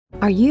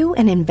Are you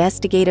an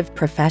investigative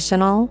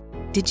professional?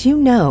 Did you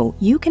know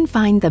you can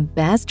find the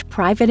best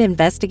private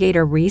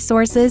investigator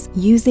resources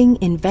using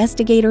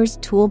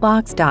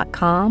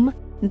investigatorstoolbox.com?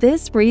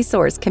 This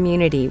resource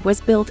community was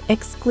built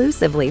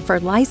exclusively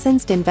for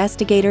licensed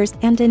investigators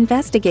and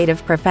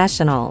investigative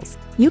professionals.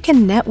 You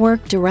can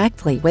network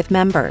directly with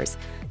members,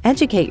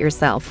 educate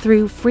yourself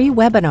through free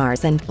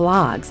webinars and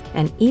blogs,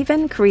 and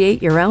even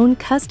create your own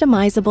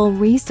customizable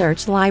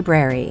research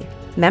library.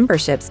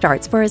 Membership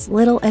starts for as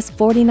little as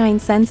 49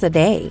 cents a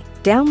day.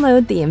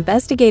 Download the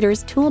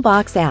Investigators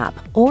Toolbox app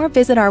or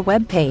visit our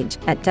webpage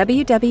at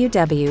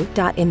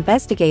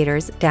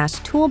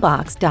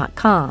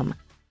www.investigators-toolbox.com.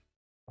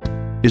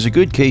 Is a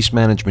good case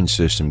management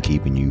system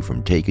keeping you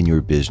from taking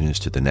your business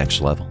to the next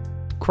level?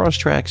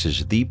 Crosstracks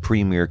is the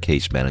premier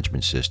case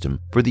management system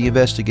for the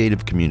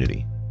investigative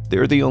community.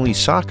 They're the only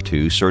SOC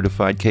 2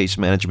 certified case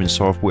management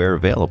software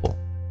available.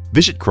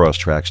 Visit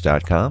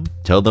crosstracks.com,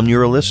 tell them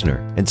you're a listener,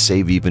 and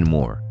save even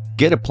more.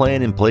 Get a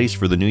plan in place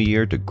for the new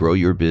year to grow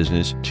your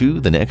business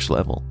to the next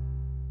level.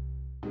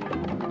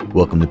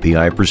 Welcome to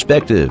PI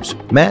Perspectives.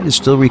 Matt is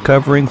still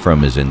recovering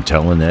from his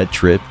Intellinet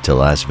trip to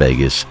Las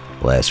Vegas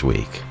last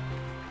week.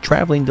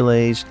 Traveling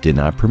delays did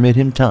not permit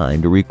him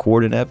time to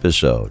record an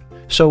episode,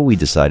 so we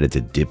decided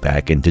to dip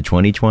back into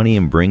 2020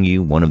 and bring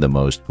you one of the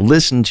most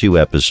listened to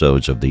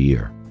episodes of the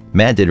year.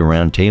 Matt did a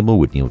roundtable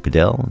with Neil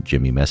Cadell,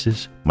 Jimmy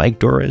Messes, Mike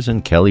Dorez,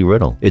 and Kelly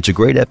Riddle. It's a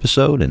great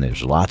episode, and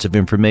there's lots of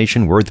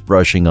information worth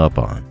brushing up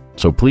on.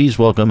 So please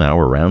welcome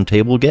our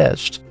roundtable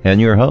guest and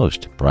your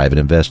host, private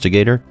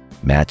investigator,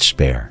 Matt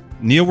Spare.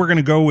 Neil, we're going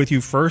to go with you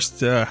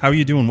first. How are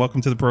you doing? Welcome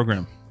to the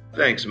program.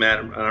 Thanks, Matt.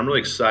 I'm really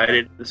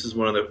excited. This is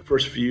one of the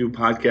first few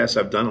podcasts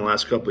I've done in the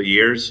last couple of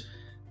years.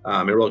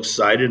 I'm real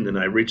excited, and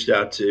I reached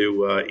out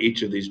to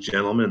each of these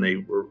gentlemen, and they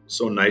were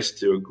so nice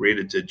to agree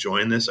to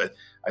join this.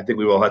 I think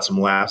we've all had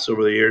some laughs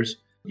over the years.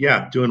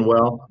 Yeah, doing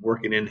well,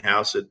 working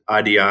in-house at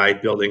IDI,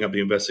 building up the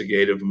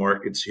investigative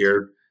markets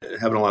here,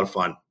 having a lot of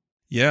fun.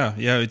 Yeah,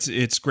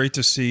 it's great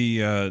to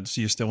see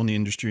you still in the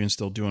industry and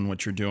still doing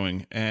what you're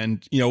doing.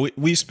 And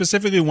we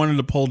specifically wanted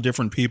to pull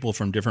different people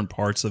from different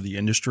parts of the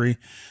industry,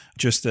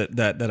 just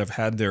that have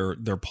had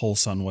their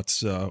pulse on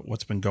what's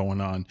been going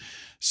on.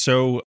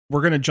 So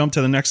we're going to jump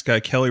to the next guy,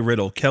 Kelly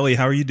Riddle. Kelly,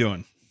 how are you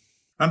doing?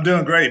 I'm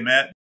doing great,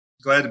 Matt.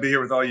 Glad to be here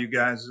with all you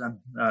guys.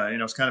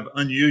 It's kind of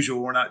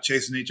unusual. We're not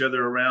chasing each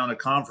other around a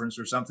conference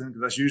or something,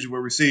 because that's usually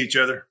where we see each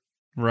other.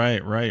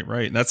 Right.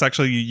 That's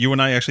actually, you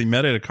and I actually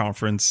met at a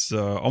conference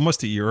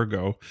almost a year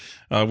ago,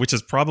 which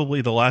is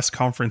probably the last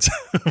conference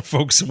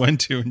folks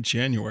went to in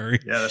January.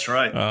 Yeah, that's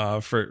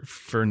right.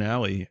 For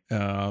Nally.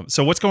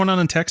 So what's going on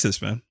in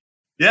Texas, man?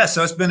 Yeah,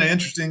 so it's been an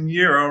interesting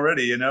year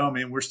already.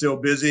 We're still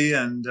busy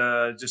and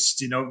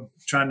just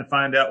trying to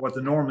find out what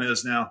the norm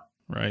is now.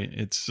 Right.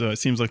 It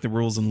seems like the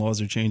rules and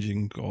laws are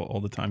changing all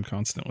the time,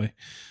 constantly.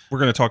 We're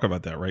going to talk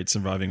about that, right?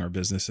 Surviving our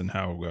business and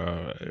how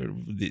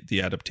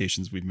the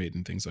adaptations we've made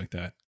and things like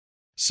that.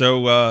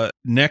 So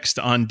next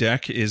on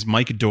deck is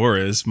Mike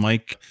Dorez.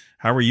 Mike,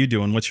 how are you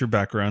doing? What's your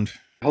background?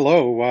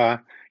 Hello.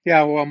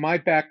 My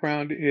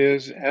background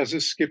is as a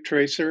skip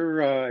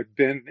tracer. I've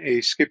been a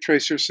skip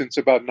tracer since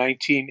about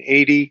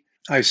 1980.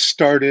 I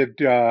started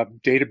a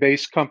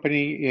database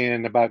company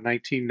in about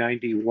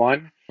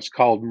 1991. It's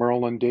called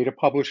Merlin Data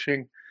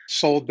Publishing.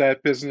 Sold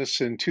that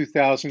business in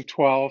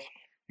 2012,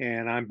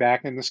 and I'm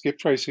back in the skip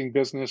tracing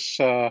business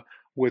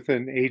with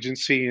an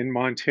agency in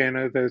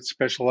Montana that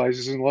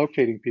specializes in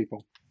locating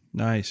people.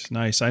 Nice.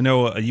 I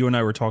know you and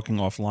I were talking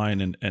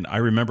offline, and I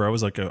remember I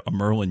was like a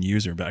Merlin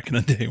user back in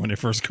the day when I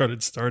first got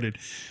it started,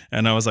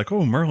 and I was like,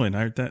 oh, Merlin,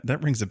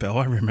 that rings a bell.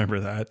 I remember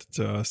that.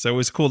 So it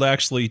was cool to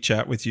actually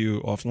chat with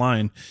you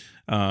offline,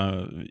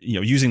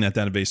 using that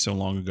database so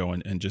long ago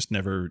and just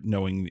never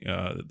knowing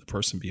the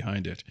person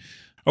behind it.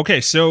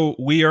 Okay, so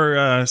we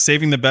are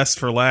saving the best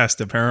for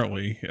last,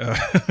 apparently.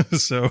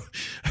 So,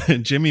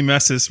 Jimmy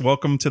Messes,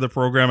 welcome to the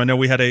program. I know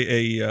we had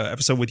a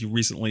episode with you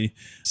recently,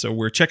 so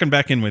we're checking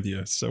back in with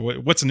you. So,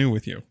 what's new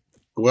with you?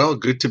 Well,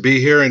 good to be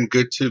here and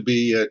good to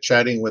be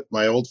chatting with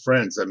my old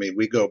friends. I mean,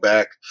 we go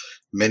back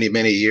many,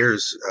 many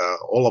years.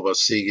 All of us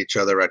see each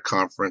other at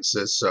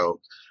conferences, so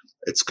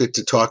it's good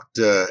to talk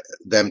to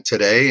them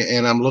today.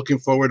 And I'm looking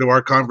forward to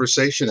our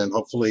conversation, and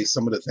hopefully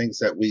some of the things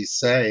that we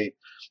say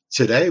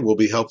today will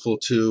be helpful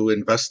to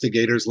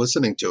investigators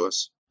listening to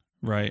us.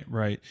 Right.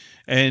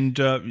 And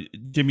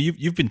Jimmy,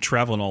 you've been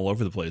traveling all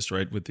over the place,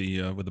 right? With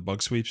the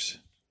bug sweeps.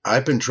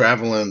 I've been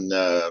traveling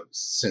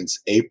since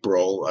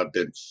April. I've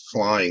been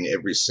flying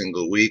every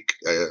single week.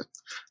 I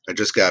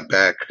just got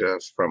back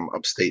from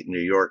upstate New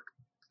York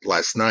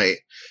last night.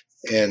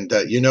 And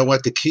you know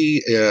what? The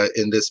key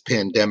in this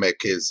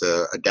pandemic is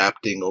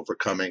adapting,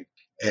 overcoming,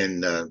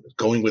 and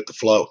going with the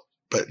flow.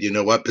 But you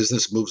know what?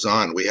 Business moves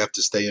on. We have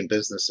to stay in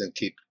business and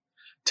keep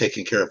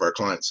taking care of our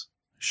clients.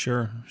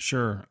 Sure.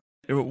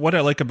 What I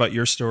like about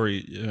your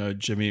story,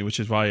 Jimmy, which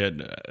is why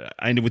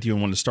I ended with you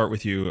and wanted to start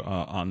with you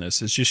on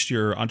this, is just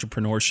your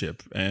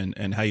entrepreneurship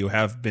and how you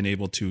have been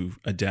able to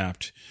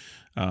adapt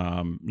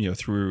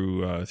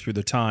through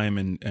the time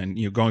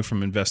and going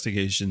from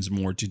investigations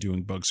more to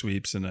doing bug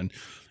sweeps. And then,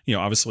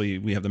 obviously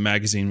we have the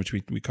magazine, which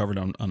we covered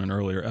on an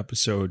earlier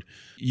episode.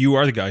 You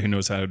are the guy who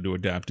knows how to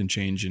adapt and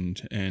change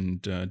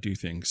and do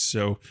things.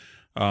 So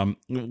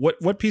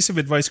what piece of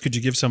advice could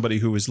you give somebody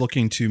who is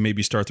looking to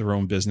maybe start their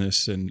own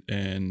business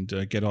and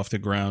get off the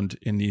ground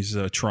in these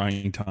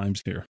trying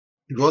times here?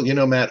 Well,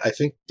 Matt, I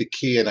think the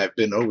key, and I've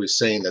been always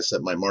saying this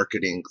at my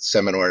marketing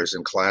seminars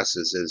and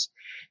classes, is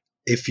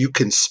if you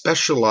can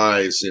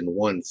specialize in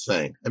one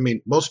thing. I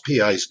mean, most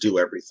PIs do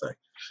everything,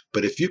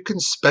 but if you can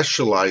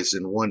specialize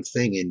in one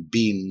thing and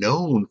be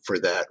known for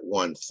that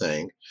one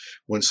thing,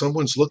 when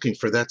someone's looking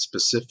for that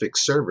specific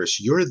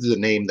service, you're the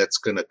name that's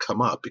going to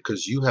come up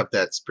because you have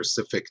that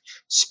specific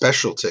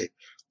specialty.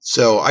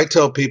 So I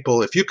tell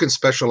people, if you can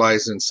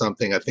specialize in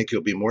something, I think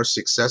you'll be more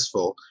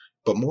successful.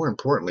 But more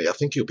importantly, I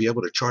think you'll be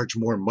able to charge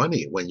more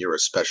money when you're a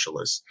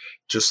specialist,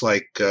 just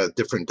like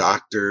different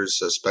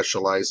doctors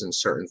specialize in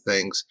certain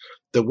things.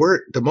 The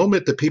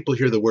moment that people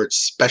hear the word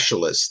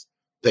specialist,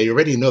 they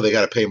already know they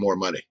got to pay more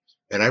money.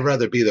 And I'd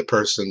rather be the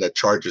person that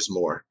charges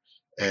more.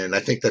 And I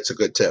think that's a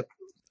good tip.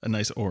 A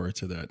nice aura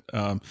to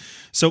that.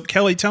 So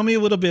Kelly, tell me a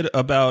little bit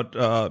about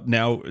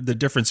now the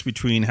difference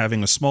between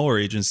having a smaller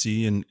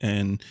agency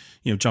and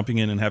jumping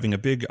in and having a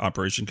big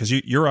operation, because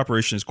your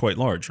operation is quite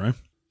large, right?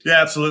 Yeah,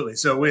 absolutely.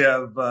 So we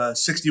have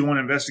 61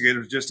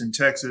 investigators just in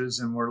Texas,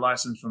 and we're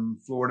licensed from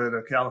Florida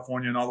to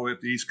California and all the way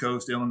up the East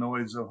Coast,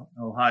 Illinois,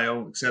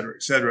 Ohio, et cetera,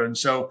 et cetera. And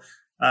so,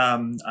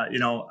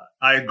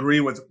 I agree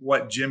with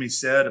what Jimmy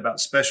said about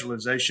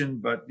specialization,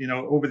 but,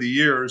 over the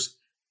years,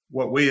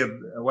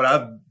 what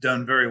I've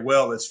done very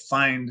well is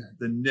find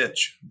the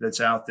niche that's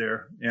out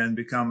there and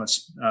become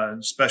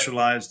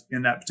specialized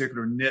in that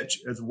particular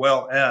niche, as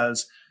well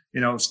as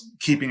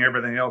keeping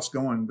everything else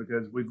going,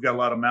 because we've got a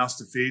lot of mouths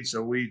to feed.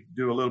 So we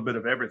do a little bit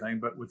of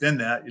everything. But within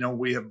that,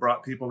 we have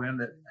brought people in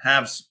that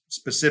have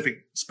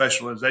specific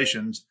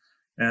specializations.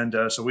 And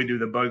so we do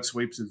the bug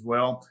sweeps as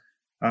well.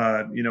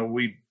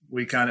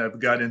 We kind of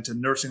got into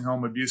nursing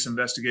home abuse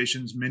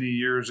investigations many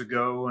years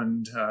ago,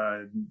 and,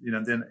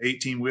 then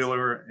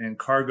 18-wheeler and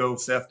cargo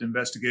theft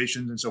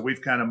investigations. And so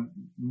we've kind of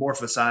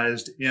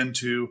morphosized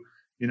into,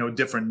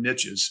 different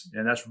niches.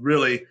 And that's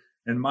really,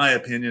 in my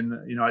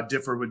opinion, I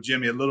differ with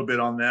Jimmy a little bit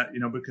on that,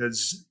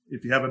 because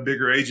if you have a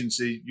bigger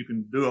agency, you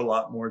can do a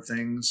lot more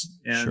things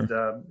and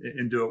sure.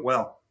 And do it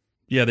well.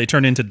 Yeah, they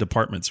turn into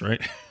departments, right?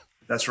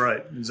 That's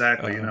right,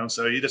 exactly.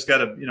 So you just got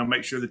to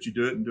make sure that you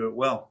do it and do it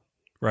well.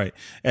 Right.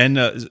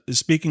 And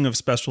speaking of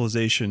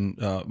specialization,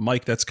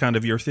 Mike, that's kind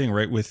of your thing,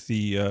 right? With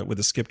the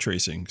skip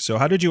tracing. So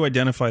how did you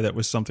identify that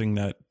was something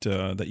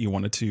that you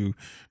wanted to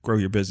grow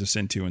your business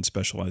into and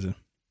specialize in?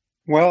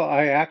 Well,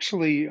 I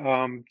actually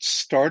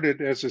started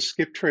as a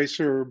skip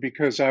tracer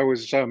because I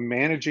was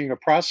managing a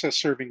process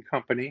serving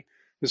company.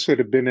 This would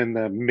have been in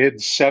the mid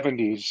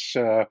 70s.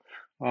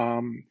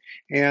 When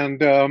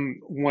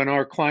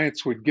our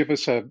clients would give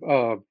us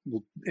a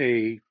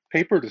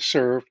paper to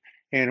serve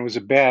and it was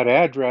a bad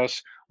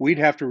address, we'd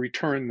have to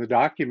return the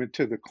document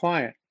to the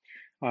client.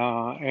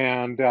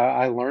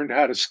 I learned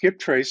how to skip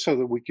trace so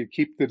that we could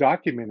keep the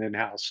document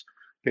in-house.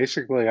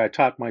 Basically, I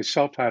taught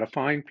myself how to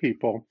find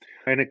people,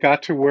 and it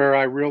got to where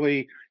I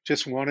really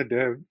just wanted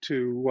to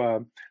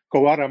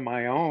go out on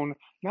my own,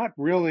 not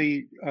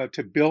really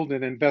to build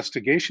an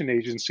investigation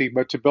agency,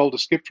 but to build a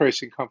skip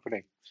tracing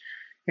company.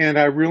 And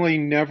I really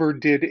never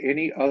did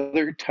any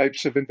other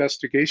types of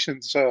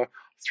investigations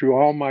through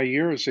all my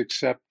years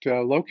except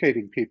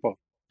locating people.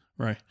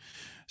 Right.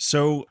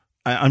 So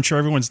I'm sure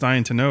everyone's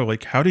dying to know,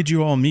 how did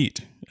you all meet,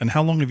 and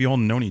how long have you all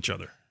known each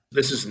other?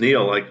 This is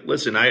Neil.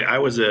 Listen, I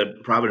was a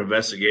private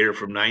investigator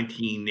from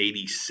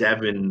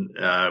 1987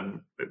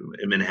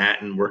 in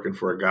Manhattan, working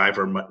for a guy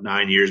for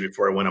 9 years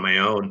before I went on my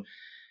own.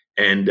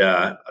 And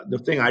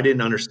the thing I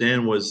didn't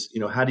understand was,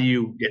 how do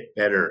you get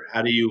better?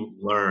 How do you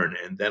learn?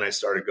 And then I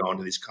started going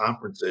to these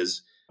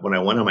conferences when I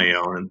went on my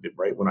own. And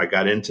right when I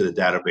got into the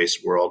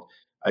database world,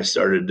 I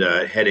started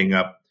heading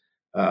up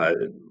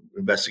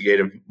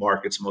investigative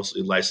markets,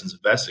 mostly licensed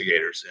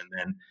investigators, and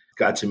then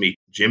got to meet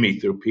Jimmy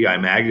through PI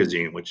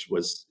Magazine, which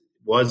was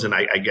and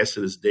I guess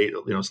to this date,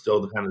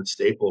 still the kind of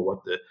staple of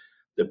what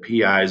the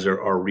PIs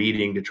are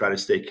reading to try to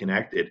stay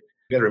connected.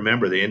 You got to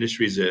remember, the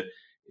industry's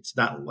it's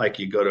not like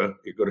you go to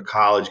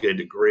college, get a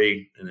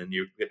degree, and then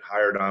you get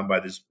hired on by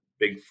this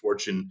big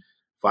Fortune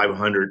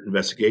 500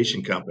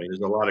 investigation company.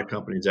 There's a lot of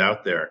companies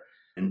out there,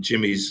 and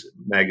Jimmy's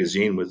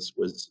magazine was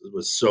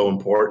so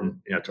important,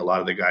 to a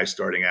lot of the guys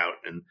starting out,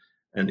 and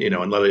a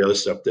lot of the other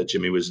stuff that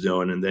Jimmy was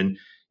doing. And then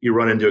you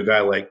run into a guy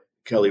like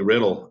Kelly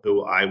Riddle,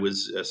 who I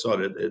saw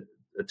at a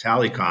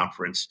Tally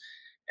conference,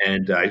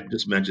 and I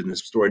just mentioned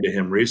this story to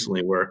him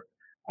recently, where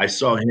I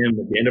saw him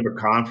at the end of a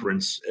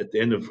conference, at the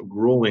end of a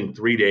grueling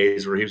 3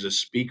 days, where he was a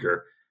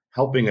speaker,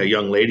 helping a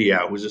young lady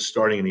out who was just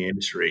starting in the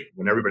industry.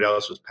 When everybody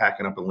else was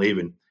packing up and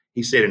leaving,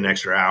 he stayed an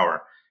extra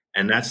hour.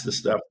 And that's the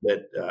stuff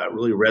that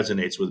really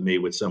resonates with me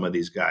with some of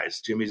these guys.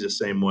 Jimmy's the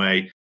same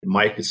way,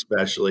 Mike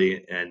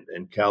especially,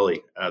 and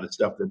Kelly, the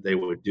stuff that they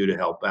would do to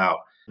help out.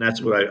 And that's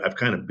what I've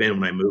kind of been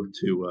when I moved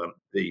to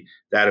the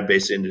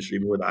database industry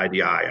with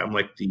IDI. I'm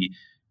like the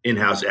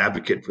in-house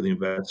advocate for the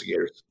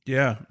investigators.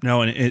 Yeah,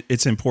 no, and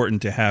it's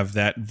important to have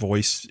that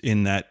voice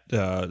in that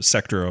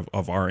sector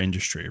of our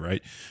industry,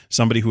 right?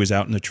 Somebody who is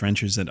out in the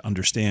trenches that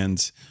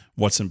understands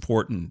what's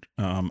important.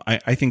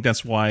 I think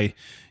that's why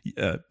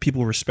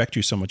people respect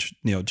you so much,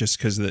 just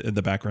because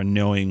the background,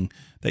 knowing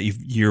that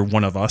you're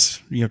one of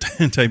us,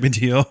 type of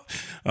deal.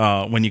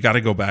 When you got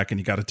to go back and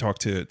you got to talk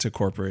to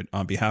corporate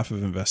on behalf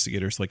of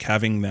investigators, like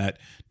having that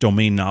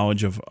domain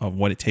knowledge of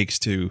what it takes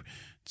to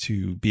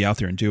be out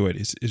there and do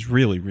it is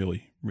really,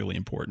 really, really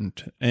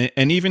important.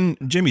 And even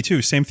Jimmy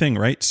too, same thing,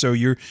 right? So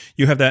you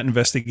have that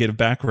investigative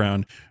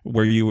background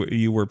where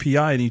you were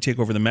PI and you take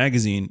over the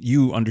magazine.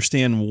 You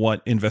understand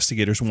what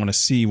investigators want to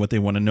see, what they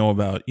want to know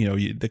about,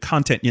 the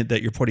content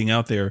that you're putting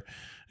out there.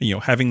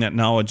 Having that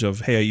knowledge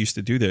of, hey, I used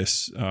to do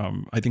this,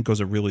 I think goes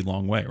a really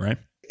long way, right?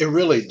 It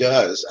really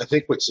does. I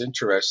think what's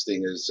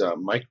interesting is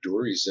Mike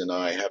Duries and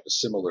I have a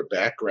similar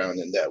background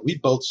in that we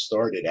both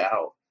started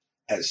out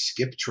as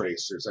skip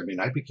tracers. I mean,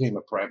 I became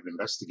a private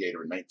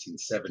investigator in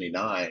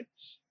 1979,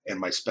 and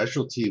my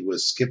specialty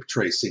was skip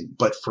tracing.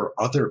 But for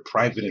other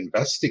private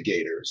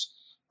investigators,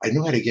 I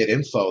knew how to get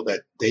info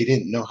that they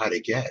didn't know how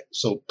to get.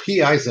 So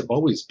PIs have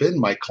always been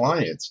my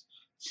clients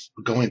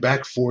going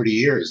back 40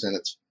 years, and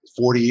it's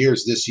 40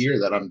 years this year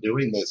that I'm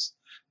doing this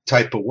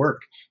type of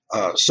work.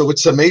 So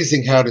it's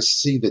amazing how to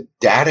see the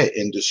data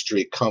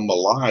industry come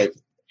alive.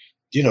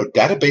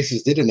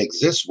 Databases didn't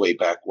exist way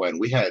back when.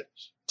 We had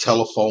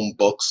telephone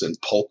books and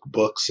pulp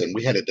books, and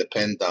we had to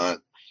depend on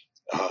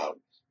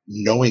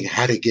knowing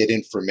how to get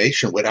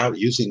information without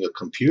using a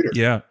computer.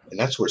 Yeah. And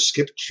that's where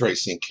skip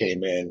tracing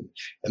came in.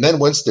 And then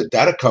once the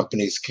data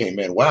companies came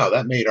in, wow,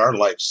 that made our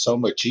life so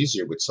much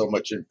easier with so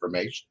much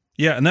information.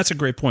 Yeah, and that's a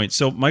great point.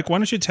 So, Mike, why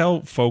don't you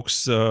tell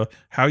folks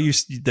how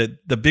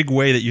the big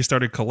way that you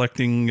started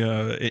collecting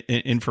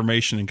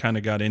information and kind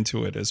of got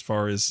into it as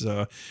far as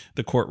the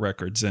court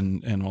records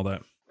and all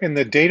that? In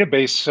the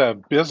database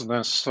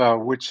business,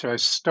 which I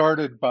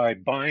started by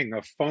buying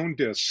a phone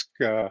disk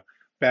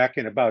back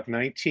in about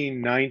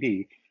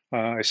 1990,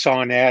 I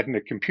saw an ad in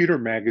a computer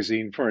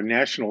magazine for a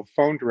national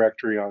phone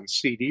directory on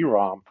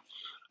CD-ROM,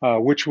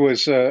 which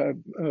was a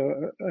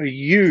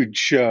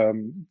huge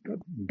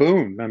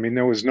boon. I mean,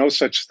 there was no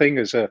such thing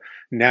as a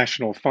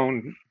national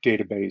phone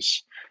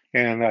database.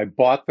 And I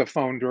bought the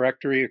phone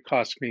directory. It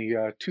cost me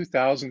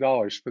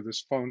 $2,000 for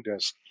this phone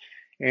disk.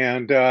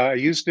 And I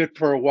used it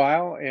for a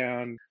while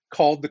and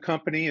called the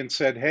company and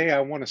said, hey,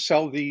 I want to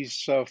sell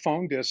these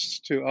phone disks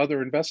to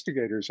other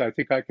investigators. I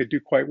think I could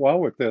do quite well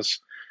with this.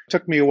 It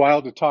took me a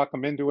while to talk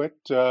them into it,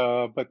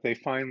 but they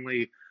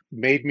finally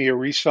made me a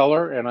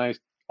reseller, and I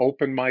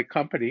opened my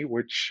company,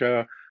 which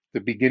the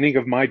beginning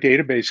of my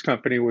database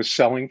company was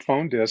selling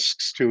phone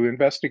disks to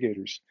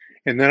investigators.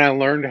 And then I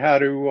learned how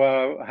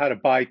to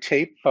buy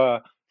tape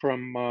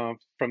from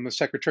the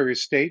Secretary of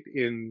State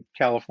in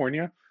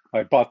California.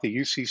 I bought the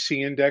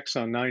UCC index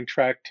on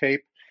 9-track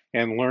tape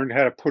and learned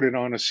how to put it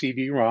on a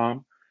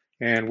CD-ROM.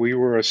 And we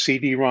were a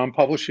CD-ROM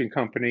publishing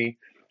company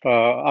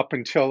up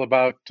until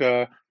about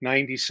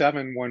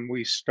 97 when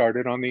we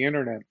started on the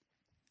internet.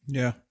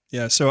 Yeah.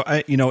 Yeah. So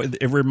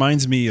it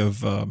reminds me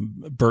of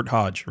Bert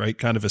Hodge, right?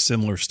 Kind of a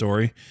similar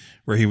story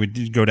where he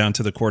would go down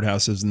to the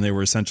courthouses and they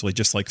were essentially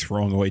just like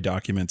throwing away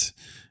documents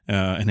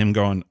and him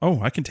going, oh,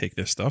 I can take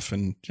this stuff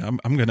and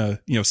I'm going to,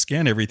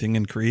 scan everything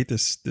and create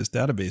this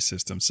database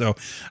system. So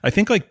I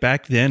think like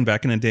back in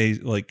the day,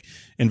 like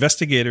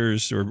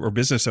investigators or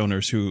business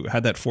owners who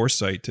had that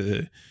foresight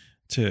to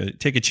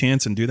take a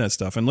chance and do that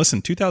stuff. And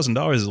listen,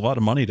 $2,000 is a lot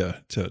of money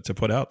to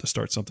put out to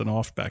start something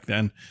off back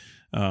then.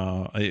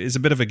 Is a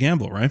bit of a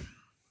gamble, right?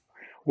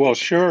 Well,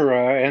 sure.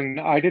 And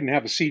I didn't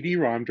have a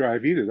CD-ROM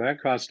drive either.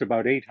 That cost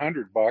about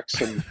 $800.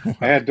 And wow.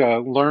 I had to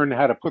learn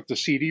how to put the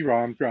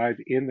CD-ROM drive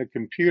in the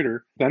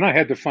computer. Then I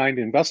had to find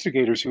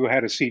investigators who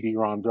had a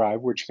CD-ROM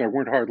drive, which there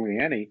weren't hardly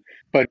any.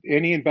 But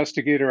any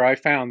investigator I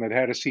found that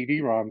had a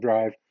CD-ROM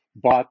drive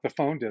bought the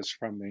phone disk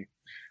from me.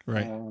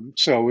 Right.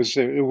 So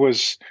it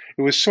was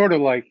sort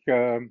of like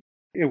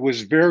it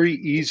was very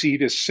easy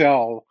to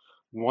sell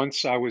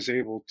once I was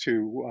able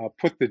to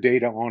put the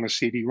data on a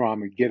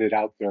CD-ROM and get it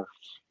out there,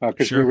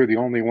 because we were the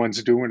only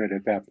ones doing it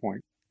at that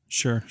point.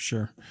 Sure.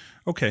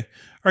 Okay. All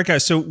right,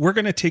 guys. So we're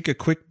going to take a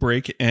quick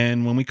break.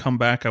 And when we come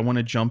back, I want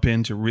to jump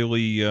into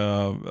really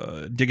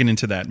digging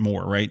into that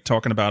more, right?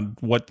 Talking about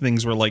what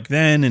things were like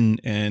then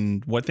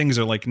and what things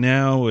are like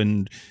now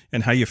and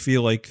how you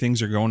feel like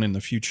things are going in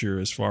the future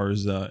as far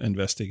as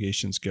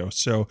investigations go.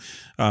 So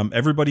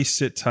everybody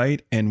sit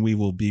tight and we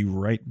will be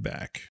right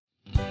back.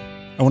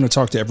 I want to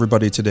talk to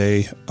everybody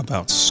today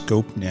about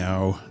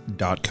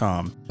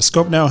ScopeNow.com.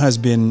 ScopeNow has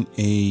been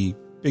a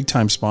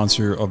big-time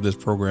sponsor of this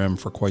program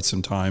for quite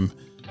some time,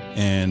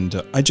 and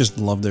I just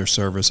love their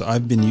service.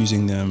 I've been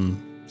using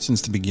them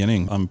since the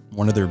beginning. I'm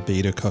one of their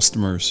beta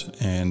customers,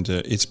 and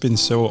it's been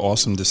so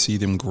awesome to see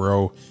them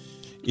grow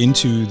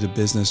into the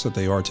business that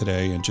they are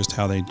today and just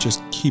how they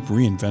just keep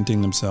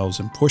reinventing themselves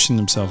and pushing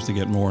themselves to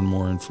get more and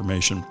more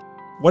information.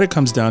 What it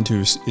comes down to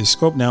is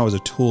ScopeNow is a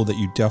tool that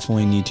you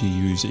definitely need to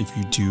use if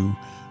you do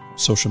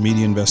social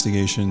media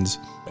investigations,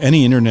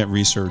 any internet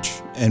research,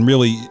 and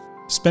really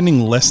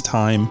spending less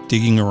time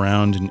digging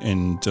around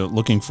and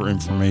looking for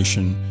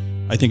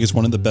information. I think is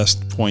one of the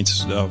best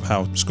points of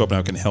how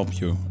ScopeNow can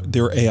help you.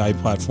 Their AI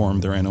platform,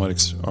 their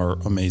analytics are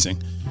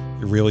amazing.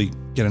 You really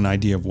get an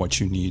idea of what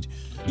you need.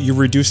 You're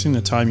reducing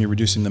the time, you're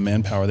reducing the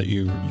manpower that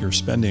you're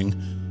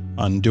spending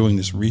on doing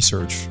this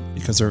research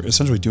because they're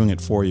essentially doing it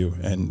for you,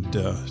 and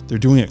they're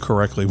doing it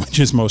correctly,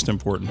 which is most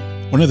important.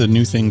 One of the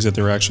new things that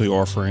they're actually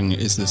offering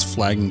is this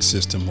flagging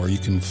system where you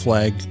can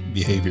flag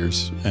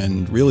behaviors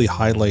and really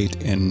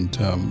highlight and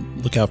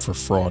look out for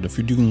fraud. If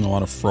you're doing a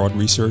lot of fraud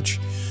research,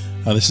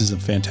 this is a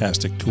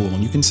fantastic tool,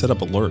 and you can set up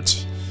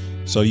alerts.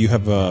 So you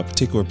have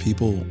particular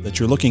people that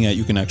you're looking at,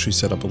 you can actually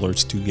set up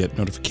alerts to get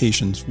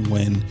notifications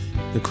when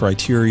the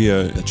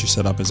criteria that you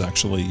set up is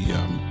actually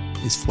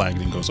is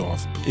flagged and goes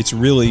off. It's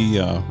really,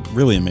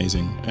 really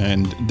amazing.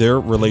 And their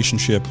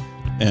relationship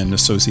and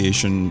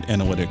association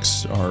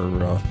analytics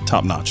are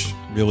top notch,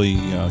 really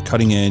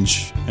cutting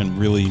edge and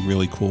really,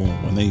 really cool.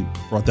 When they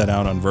brought that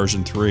out on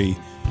version 3,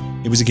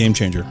 it was a game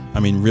changer. I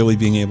mean, really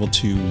being able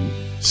to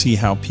see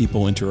how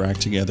people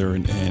interact together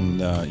and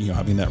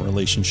having that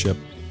relationship,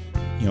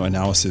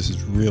 analysis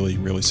is really,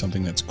 really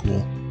something that's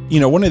cool.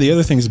 One of the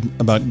other things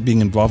about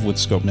being involved with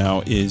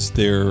ScopeNow is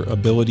their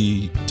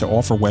ability to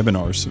offer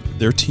webinars.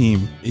 Their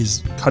team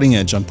is cutting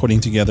edge on putting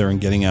together and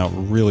getting out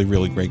really,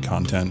 really great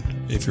content.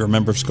 If you're a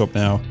member of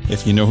ScopeNow,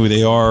 if you know who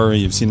they are,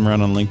 you've seen them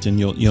around on LinkedIn,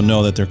 you'll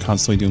know that they're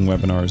constantly doing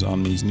webinars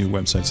on these new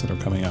websites that are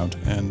coming out,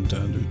 and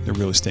they're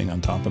really staying on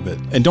top of it.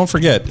 And don't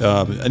forget,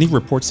 any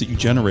reports that you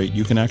generate,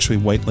 you can actually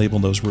white label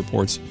those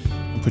reports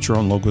and put your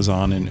own logos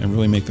on and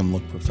really make them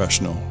look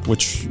professional,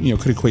 which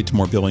could equate to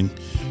more billing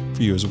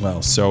for you as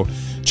well. So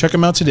check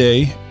them out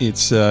today.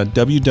 It's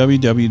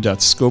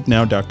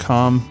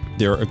www.scopenow.com.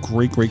 They're a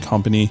great, great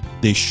company.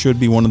 They should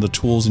be one of the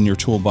tools in your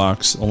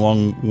toolbox,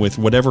 along with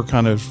whatever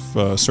kind of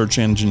search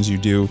engines you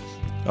do.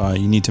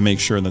 You need to make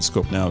sure that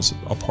ScopeNow is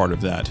a part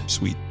of that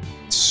suite.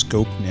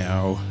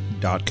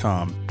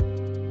 Scopenow.com.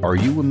 Are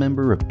you a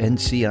member of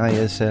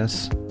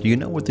NCISS? Do you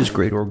know what this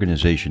great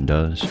organization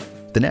does?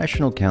 The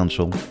National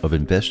Council of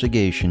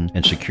Investigation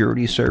and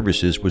Security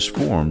Services was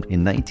formed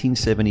in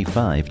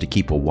 1975 to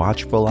keep a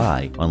watchful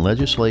eye on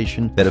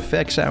legislation that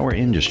affects our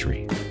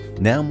industry.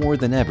 Now more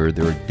than ever,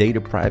 there are data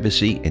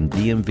privacy and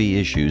DMV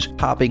issues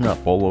popping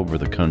up all over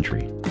the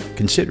country.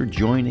 Consider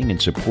joining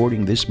and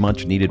supporting this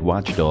much-needed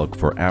watchdog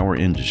for our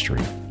industry.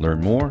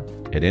 Learn more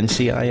at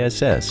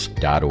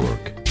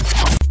nciss.org.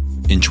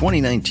 In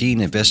 2019,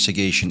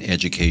 Investigation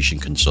Education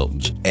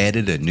Consultants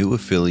added a new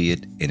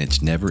affiliate in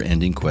its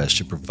never-ending quest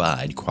to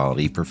provide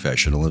quality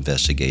professional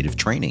investigative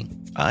training.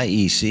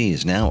 IEC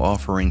is now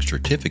offering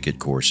certificate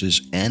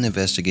courses and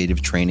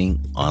investigative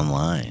training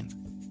online.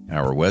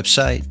 Our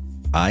website,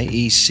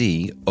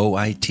 IECOIT.com,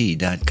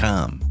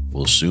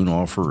 will soon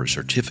offer a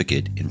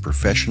certificate in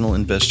professional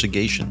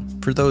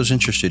investigation for those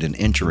interested in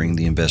entering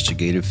the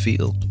investigative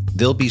field.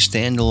 There'll be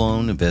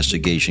standalone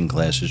investigation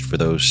classes for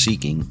those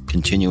seeking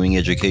continuing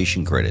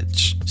education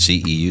credits,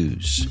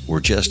 CEUs, or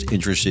just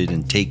interested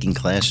in taking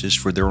classes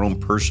for their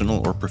own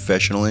personal or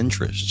professional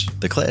interests.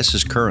 The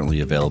classes currently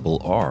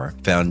available are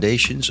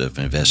Foundations of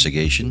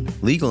Investigation,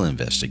 Legal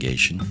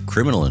Investigation,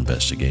 Criminal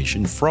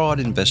Investigation, Fraud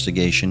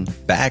Investigation,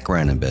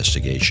 Background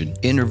Investigation,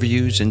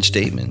 Interviews and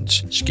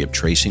Statements, Skip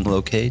Tracing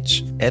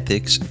Locates,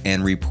 Ethics,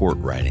 and Report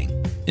Writing.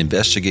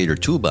 Investigator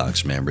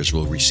Toolbox members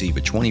will receive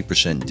a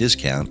 20%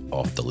 discount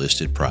off the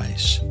listed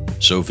price.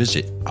 So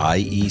visit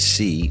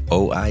IECOIT.com.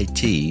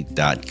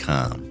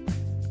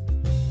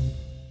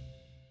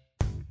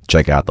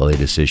 Check out the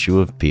latest issue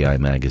of PI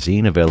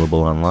Magazine,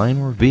 available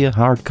online or via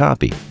hard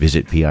copy.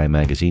 Visit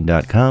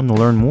PIMagazine.com to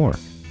learn more.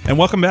 And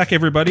welcome back,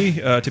 everybody,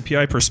 to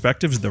PI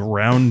Perspectives, the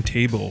Round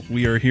Table.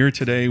 We are here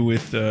today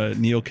with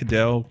Neil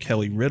Cadell,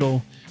 Kelly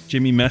Riddle,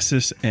 Jimmy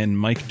Messis, and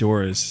Mike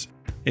Doris.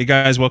 Hey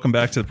guys, welcome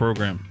back to the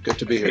program. Good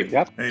to be here.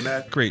 Yep. Hey,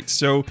 Matt. Great.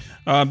 So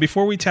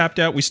before we tapped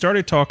out, we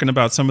started talking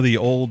about some of the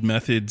old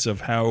methods of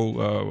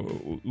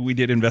how we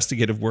did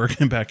investigative work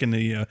back in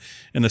the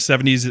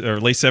 70s or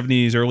late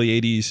 70s,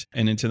 early 80s,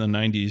 and into the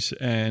 90s.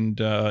 And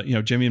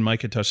Jimmy and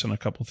Mike had touched on a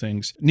couple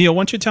things. Neil, why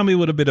don't you tell me a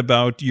little bit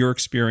about your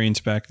experience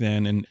back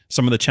then and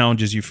some of the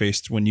challenges you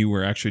faced when you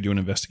were actually doing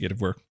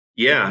investigative work?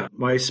 Yeah,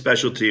 my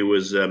specialty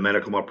was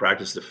medical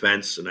malpractice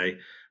defense, and I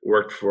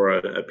worked for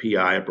a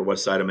PI, Upper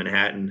West Side of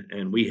Manhattan,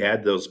 and we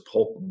had those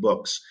Polk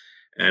books.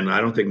 And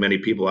I don't think many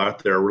people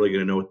out there are really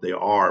going to know what they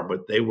are,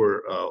 but they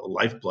were a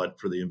lifeblood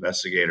for the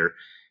investigator.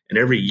 And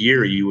every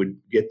year you would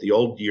get the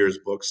old year's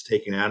books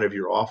taken out of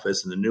your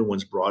office and the new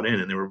ones brought in,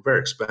 and they were very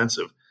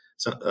expensive.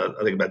 So,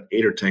 I think about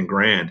 $8 or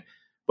 $10,000,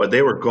 but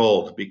they were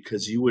gold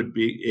because you would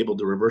be able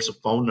to reverse a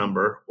phone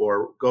number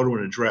or go to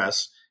an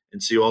address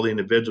and see all the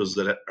individuals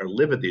that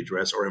live at the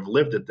address or have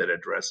lived at that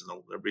address in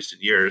the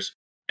recent years,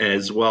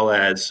 as well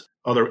as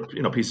other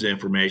pieces of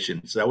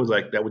information. So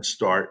that would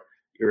start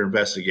your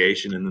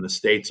investigation. And then the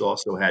states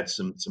also had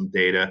some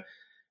data.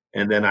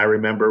 And then I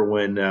remember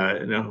when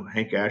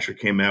Hank Asher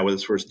came out with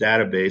his first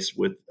database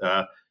with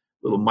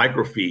little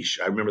microfiche.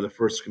 I remember the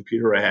first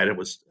computer I had. It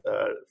was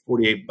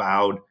 48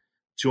 baud,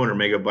 200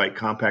 megabyte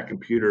compact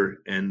computer,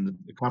 and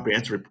the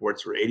comprehensive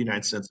reports were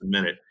 89 cents a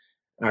minute.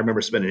 And I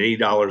remember spending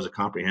 $80 a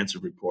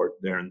comprehensive report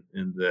there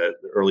in the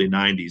early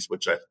 90s,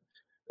 which at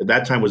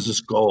that time was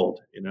just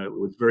gold. It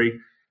was very,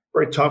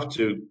 very tough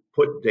to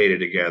put data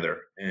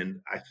together,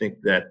 and I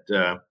think that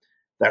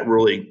that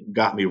really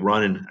got me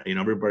running.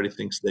 Everybody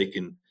thinks they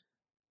can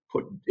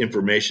put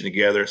information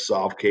together,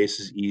 solve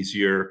cases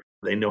easier.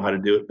 They know how to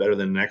do it better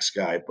than the next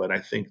guy. But I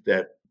think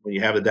that when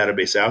you have a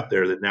database out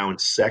there that now in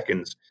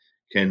seconds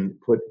can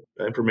put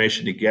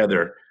information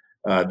together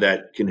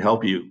that can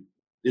help you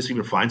just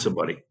even find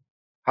somebody.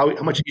 How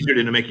much easier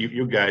did it make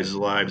you guys'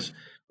 lives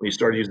when you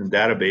started using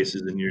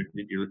databases and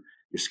your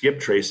skip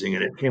tracing,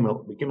 and it became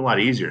a lot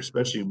easier,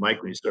 especially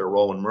Mike when you started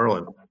rolling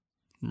Merlin.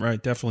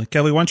 Right, definitely.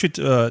 Kelly, why don't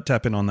you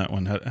tap in on that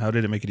one? How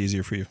did it make it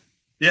easier for you?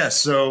 Yeah,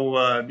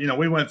 so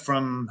we went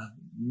from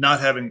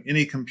not having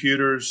any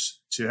computers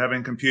to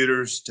having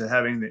computers to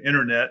having the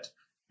internet,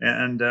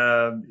 and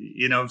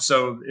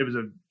so it was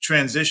a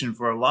transition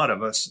for a lot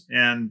of us.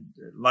 And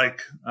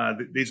like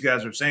these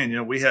guys are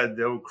saying, we had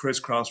the old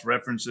crisscross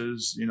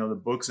references,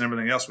 the books and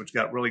everything else, which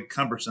got really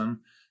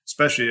cumbersome,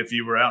 especially if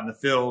you were out in the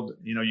field.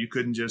 You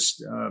couldn't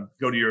just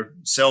go to your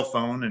cell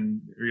phone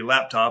or your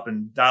laptop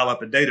and dial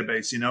up a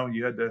database.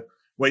 You had to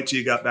wait till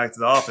you got back to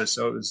the office.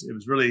 So it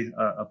was really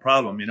a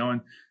problem,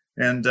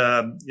 and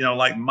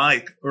like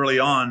Mike early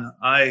on,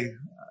 I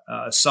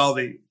saw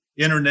the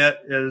internet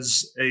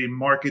as a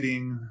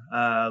marketing,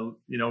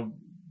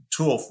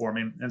 tool for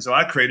me. And so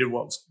I created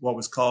what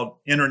was called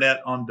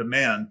Internet on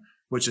Demand,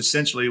 which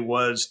essentially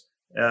was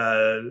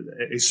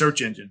a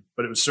search engine,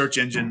 but it was search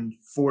engine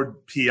for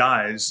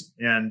PIs,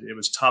 and it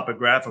was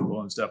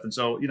topographical and stuff. And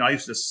so, I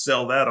used to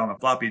sell that on a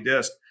floppy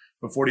disk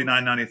for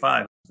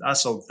 $49.95. I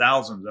sold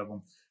thousands of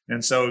them.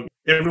 And so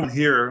everyone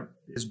here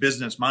is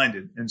business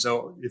minded. And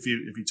so if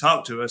you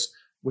talk to us,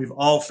 we've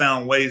all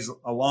found ways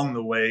along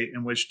the way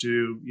in which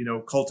to,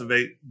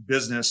 cultivate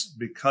business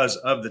because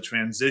of the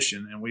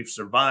transition. And we've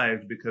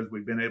survived because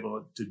we've been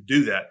able to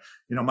do that.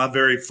 My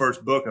very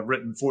first book, I've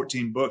written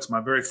 14 books.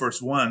 My very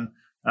first one,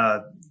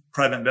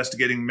 Private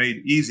Investigating Made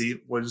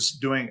Easy, was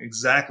doing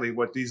exactly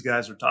what these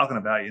guys are talking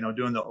about,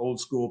 doing the old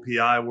school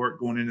PI work,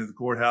 going into the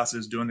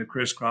courthouses, doing the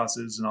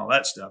crisscrosses and all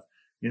that stuff,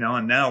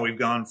 and now we've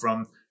gone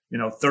from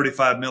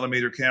 35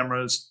 millimeter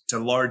cameras to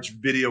large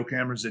video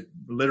cameras that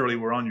literally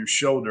were on your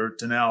shoulder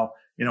to now,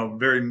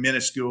 very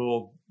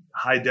minuscule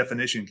high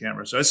definition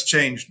cameras. So it's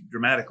changed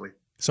dramatically.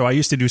 So I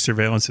used to do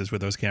surveillances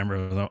with those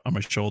cameras on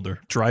my shoulder,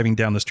 driving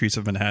down the streets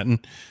of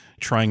Manhattan,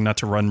 trying not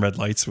to run red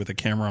lights with a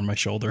camera on my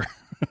shoulder.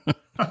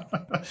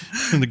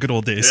 In the good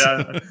old days.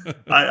 Yeah,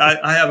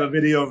 I have a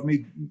video of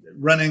me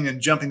running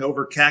and jumping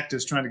over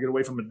cactus trying to get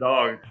away from a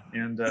dog,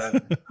 and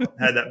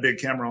had that big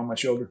camera on my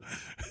shoulder.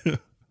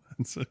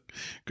 It's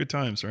good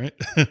times, right?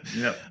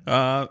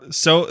 Yeah.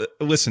 So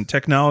listen,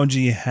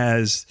 technology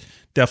has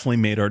definitely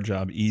made our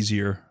job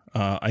easier.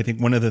 I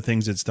think one of the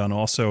things it's done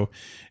also,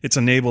 it's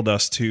enabled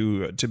us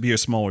to be a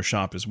smaller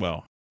shop as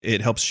well.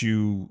 It helps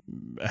you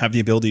have the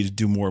ability to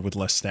do more with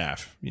less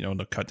staff,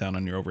 to cut down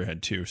on your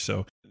overhead too.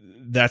 So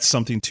that's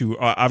something to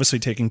obviously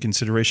take in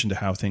consideration to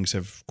how things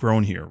have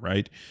grown here,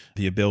 right?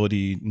 The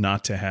ability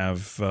not to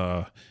have,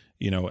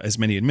 as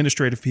many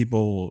administrative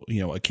people,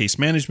 a case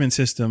management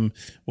system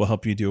will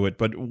help you do it.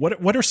 But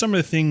what are some of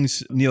the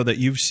things, Neil, that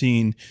you've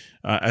seen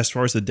as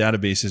far as the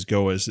databases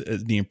go as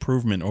the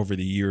improvement over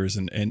the years,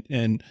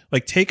 and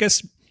like take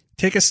us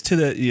to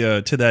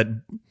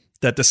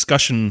that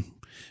discussion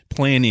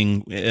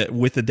planning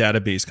with the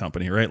database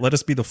company, right? Let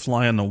us be the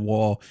fly on the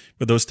wall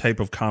for those type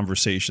of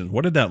conversations.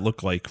 What did that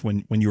look like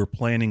when you were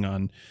planning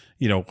on,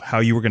 how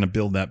you were going to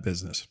build that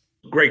business?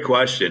 Great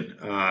question.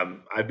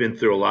 I've been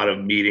through a lot of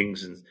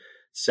meetings and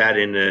sat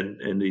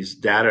in these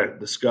data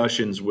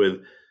discussions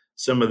with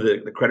some of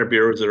the credit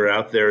bureaus that are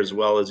out there, as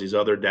well as these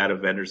other data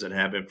vendors that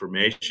have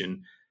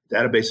information.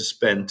 Databases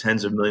spend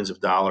tens of millions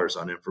of dollars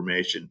on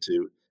information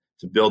to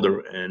build,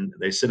 and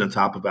they sit on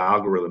top of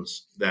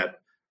algorithms that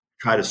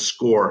try to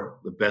score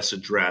the best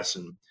address.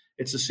 And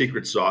it's the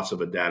secret sauce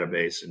of a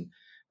database.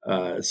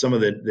 And some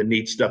of the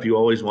neat stuff, you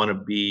always want to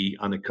be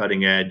on the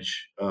cutting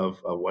edge of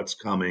what's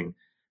coming.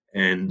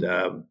 And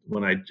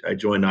when I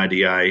joined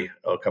IDI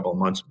a couple of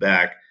months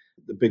back,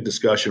 the big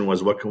discussion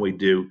was, what can we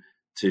do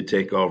to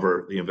take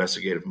over the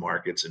investigative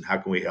markets, and how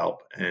can we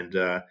help? And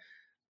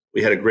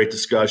we had a great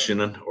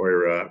discussion, and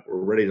we're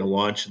ready to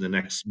launch in the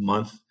next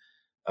month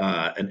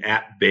an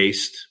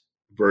app-based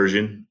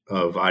version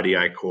of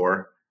IDI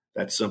Core.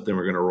 That's something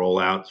we're going to roll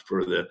out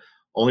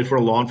only for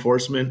law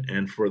enforcement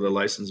and for the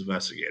licensed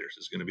investigators.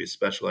 It's going to be a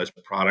specialized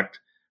product.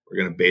 We're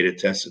going to beta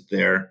test it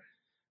there,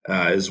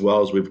 as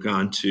well as we've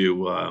gone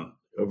to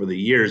over the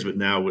years, but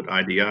now with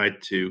IDI,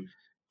 to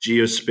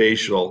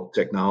geospatial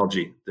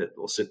technology that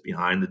will sit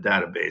behind the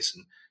database.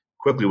 And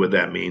quickly what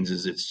that means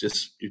is it's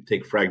just, you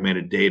take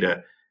fragmented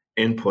data,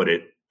 input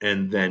it,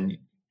 and then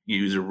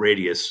use a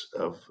radius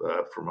of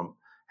from a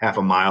half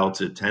a mile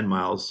to 10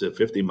 miles to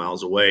 50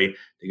 miles away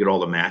to get all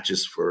the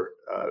matches for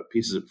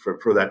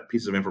for that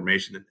piece of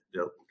information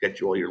that, get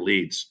you all your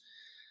leads.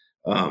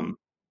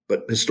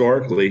 But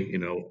historically,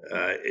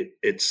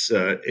 it's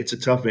a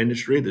tough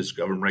industry. There's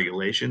government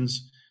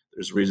regulations.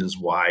 There's reasons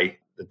why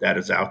that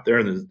is out there.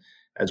 And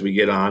as we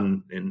get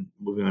on and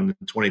moving on to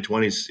the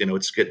 2020s,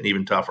 it's getting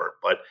even tougher.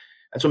 But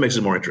that's what makes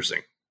it more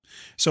interesting.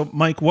 So,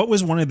 Mike, what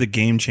was one of the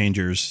game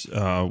changers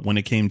when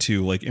it came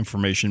to like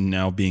information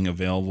now being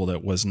available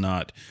that was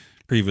not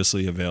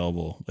previously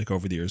available, like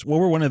over the years? What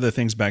were one of the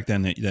things back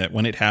then that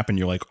when it happened,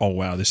 you're like, oh,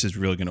 wow, this is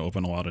really going to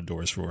open a lot of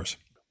doors for us?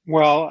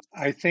 Well,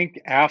 I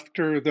think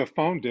after the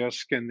phone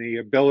disc and the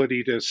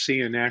ability to see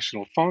a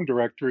national phone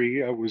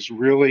directory was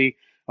really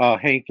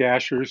Hank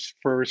Asher's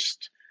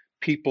first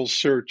people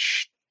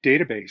search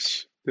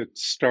database that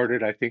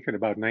started, I think, in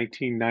about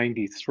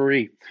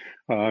 1993.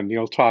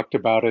 Neil talked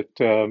about it,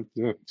 the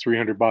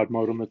 300 baud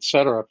modem, et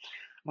cetera.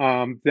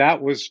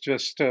 That was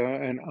just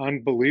an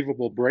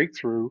unbelievable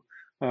breakthrough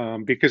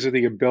because of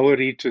the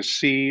ability to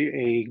see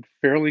a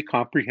fairly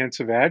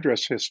comprehensive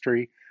address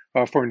history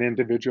for an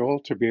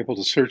individual, to be able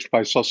to search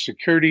by social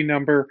security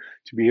number,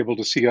 to be able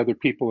to see other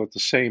people at the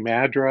same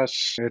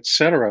address, et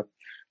cetera.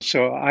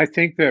 So I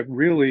think that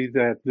really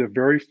that the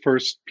very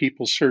first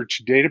people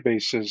search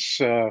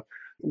databases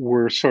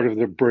were sort of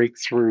the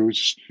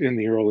breakthroughs in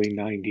the early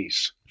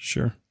 90s.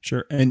 Sure.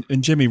 And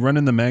Jimmy,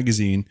 running the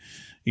magazine,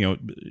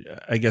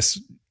 I guess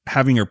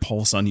having your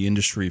pulse on the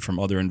industry from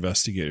other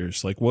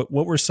investigators, like what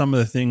were some of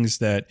the things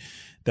that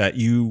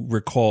you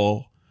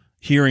recall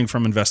hearing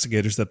from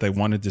investigators that they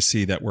wanted to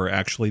see that were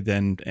actually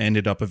then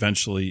ended up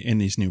eventually in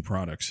these new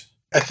products?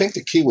 I think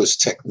the key was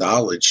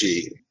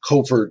technology.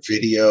 Covert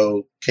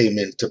video came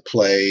into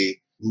play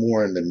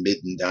more in the mid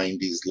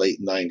 90s, late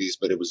 90s,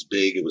 but it was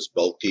big, it was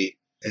bulky.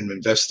 And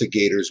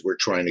investigators were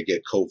trying to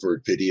get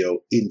covert video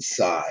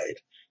inside.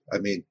 I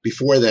mean,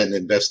 before then,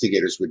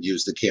 investigators would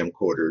use the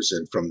camcorders,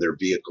 and from their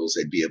vehicles,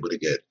 they'd be able to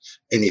get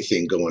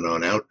anything going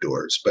on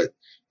outdoors. But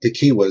the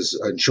key was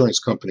insurance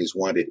companies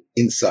wanted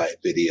inside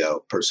video.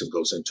 Person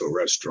goes into a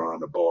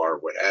restaurant, a bar,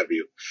 what have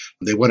you.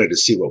 They wanted to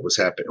see what was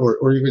happening,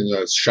 or even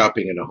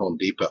shopping in a Home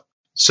Depot.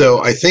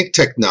 So I think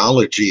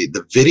technology,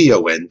 the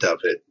video end of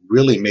it,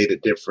 really made a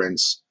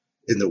difference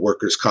in the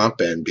workers' comp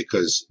end,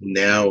 because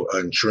now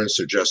insurance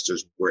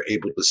adjusters were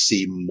able to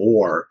see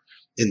more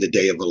in the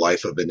day of the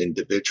life of an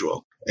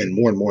individual. And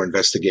more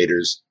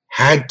investigators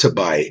had to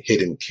buy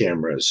hidden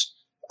cameras.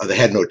 They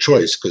had no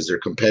choice because their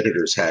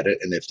competitors had it.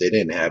 And if they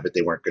didn't have it,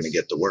 they weren't going to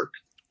get the work.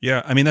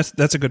 Yeah, I mean,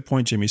 that's a good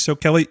point, Jimmy. So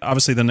Kelly,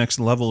 obviously the next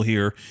level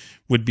here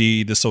would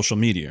be the social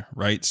media,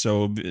 right?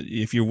 So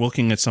if you're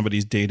looking at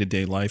somebody's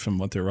day-to-day life and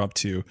what they're up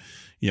to,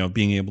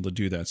 being able to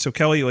do that. So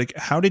Kelly, like,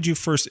 how did you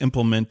first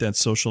implement that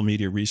social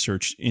media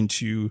research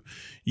into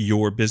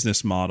your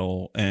business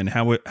model, and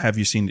how have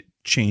you seen it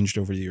changed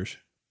over the years?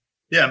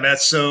 Yeah, Matt.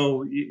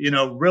 So,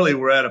 really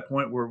we're at a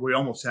point where we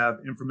almost have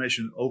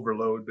information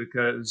overload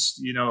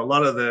because, a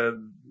lot of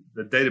the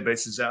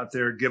databases out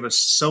there give us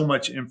so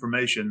much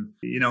information,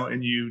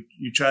 and you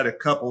try to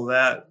couple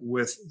that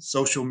with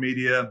social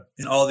media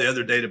and all the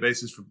other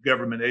databases for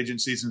government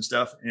agencies and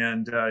stuff.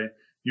 And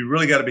you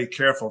really got to be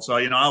careful. So,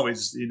 I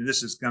always,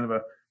 this is kind of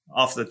a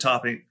off the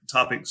topic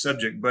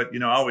subject, but,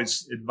 I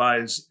always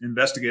advise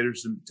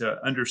investigators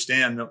to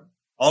understand that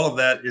all of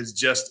that is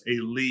just a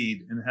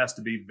lead and it has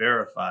to be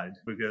verified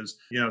because,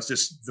 it's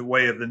just the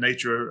way of the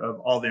nature of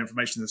all the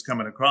information that's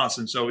coming across.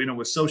 And so,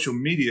 with social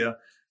media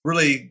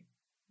really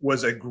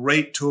was a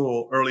great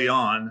tool early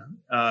on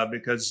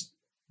because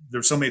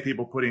there's so many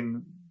people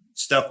putting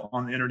stuff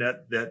on the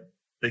internet that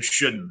they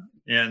shouldn't.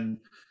 And,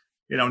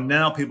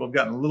 now people have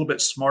gotten a little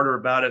bit smarter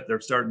about it.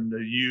 They're starting to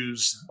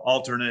use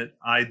alternate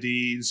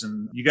IDs,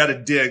 and you got to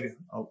dig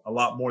a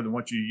lot more than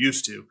what you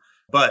used to,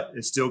 but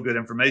it's still good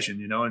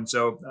information, And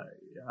so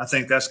I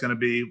think that's going to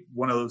be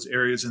one of those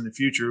areas in the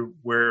future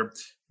where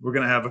we're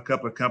going to have a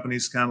couple of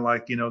companies kind of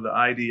like, the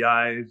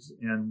IDIs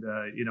and,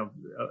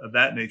 of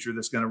that nature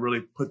that's going to really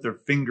put their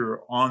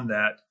finger on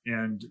that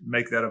and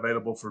make that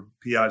available for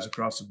PIs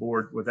across the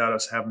board without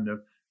us having to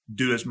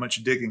do as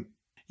much digging.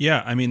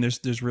 Yeah, I mean,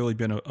 there's really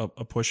been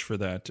a push for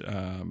that.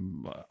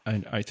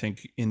 I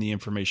think in the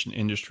information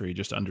industry,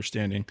 just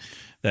understanding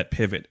that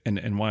pivot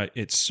and why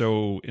it's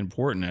so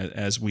important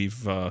as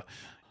we've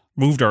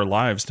moved our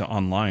lives to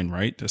online,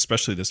 right?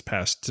 Especially this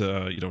past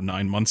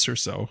 9 months or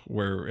so,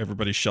 where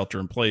everybody's shelter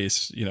in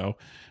place.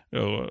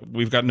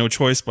 We've got no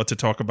choice but to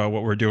talk about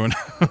what we're doing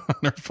on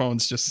our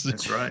phones, just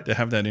That's right. to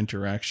have that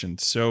interaction.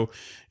 So,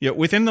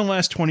 within the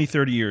last 20,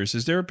 30 years,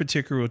 is there a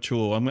particular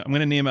tool? I'm going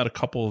to name out a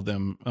couple of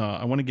them.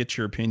 I want to get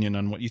your opinion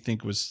on what you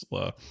think was,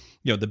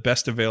 the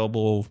best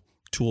available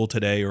tool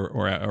today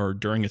or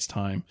during its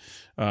time.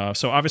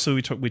 So obviously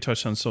we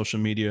touched on social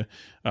media.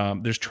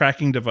 There's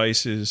tracking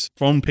devices,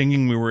 phone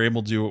pinging. We were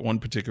able to do at one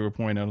particular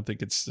point. I don't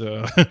think it's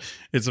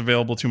it's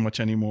available too much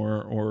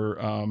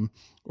anymore.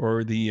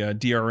 Or the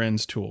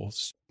DRNs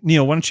tools.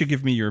 Neil, why don't you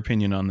give me your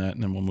opinion on that,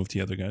 and then we'll move to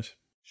the other guys.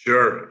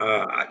 Sure.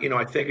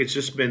 I think it's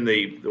just been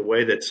the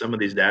way that some of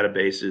these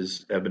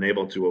databases have been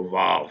able to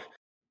evolve.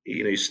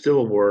 you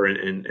still were,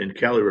 and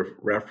Kelly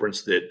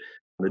referenced it.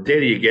 The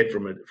data you get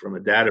from a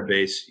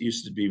database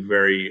used to be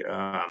very,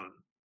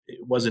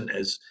 it wasn't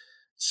as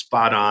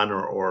spot on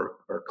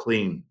or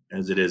clean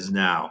as it is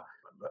now.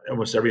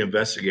 Almost every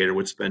investigator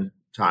would spend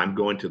time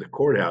going to the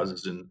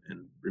courthouses and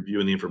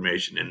reviewing the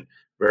information and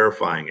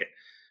verifying it.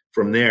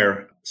 From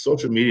there,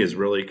 social media has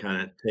really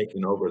kind of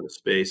taken over the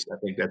space. I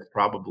think that's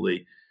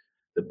probably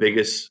the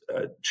biggest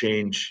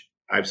change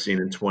I've seen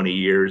in 20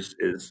 years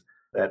is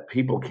that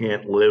people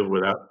can't live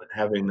without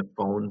having the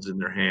phones in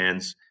their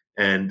hands,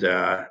 and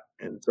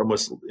it's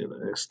almost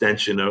an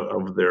extension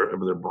of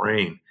their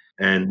brain,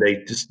 and they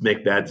just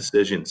make bad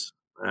decisions.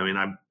 I mean,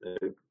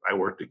 I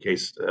worked a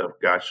case,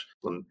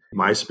 when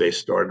MySpace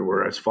started,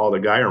 where I followed a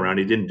guy around.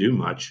 He didn't do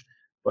much,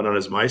 but on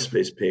his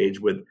MySpace page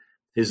with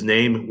his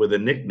name, with a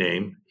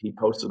nickname, he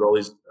posted all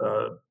these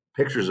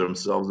pictures of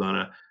himself on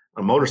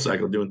a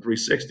motorcycle doing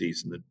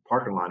 360s in the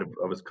parking lot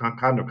of his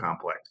condo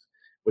complex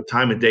with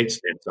time and date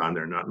stamps on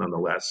there,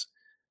 nonetheless.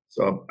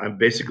 So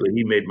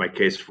he made my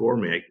case for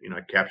me.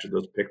 I captured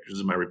those pictures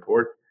in my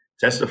report,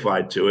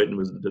 testified to it, and it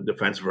was the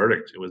defense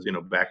verdict. It was,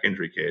 back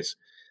injury case.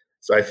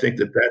 So I think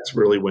that's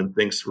really when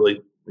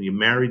you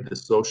married the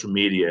social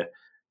media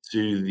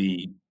to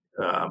the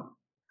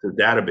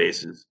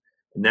databases.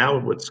 And now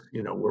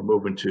we're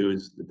moving to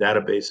is the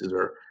databases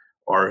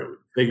are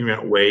figuring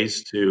out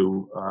ways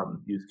to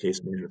use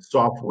case management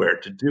software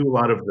to do a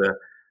lot of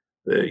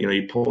you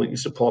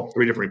used to pull up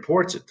 3 different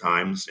reports at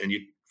times and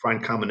you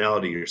find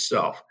commonality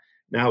yourself.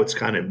 Now it's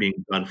kind of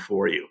being done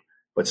for you,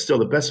 but still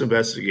the best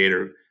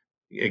investigator,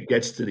 it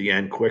gets to the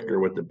end quicker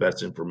with the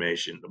best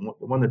information.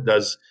 The one that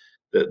does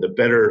the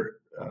better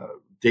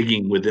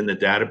digging within the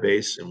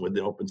database and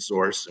within open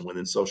source and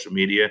within social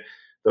media,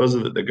 those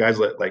are the guys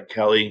like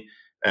Kelly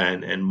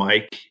and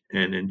Mike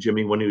and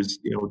Jimmy when he was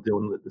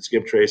doing the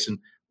skip tracing.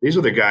 These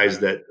are the guys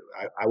that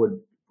I would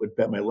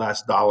bet my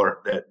last dollar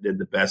that did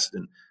the best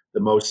and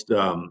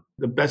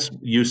the best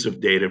use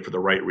of data for the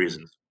right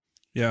reasons.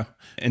 Yeah.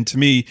 And to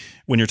me,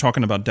 when you're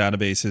talking about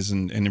databases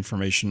and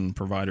information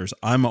providers,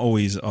 I'm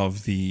always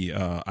of the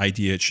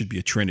idea it should be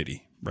a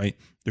trinity, right?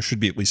 There should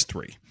be at least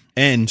 3.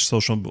 And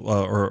social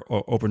or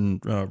open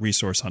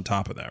resource on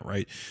top of that,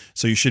 right?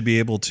 So you should be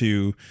able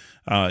to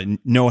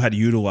know how to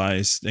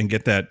utilize and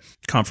get that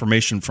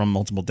confirmation from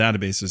multiple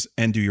databases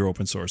and do your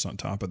open source on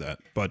top of that.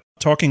 But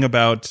talking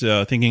about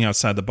thinking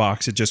outside the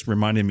box, it just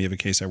reminded me of a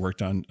case I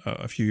worked on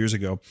a few years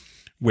ago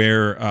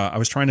where I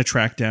was trying to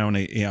track down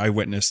a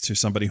eyewitness to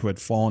somebody who had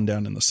fallen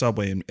down in the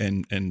subway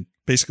and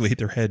basically hit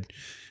their head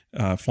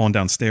fallen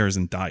downstairs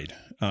and died.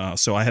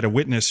 So I had a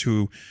witness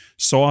who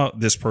saw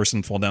this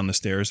person fall down the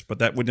stairs, but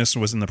that witness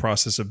was in the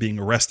process of being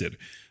arrested.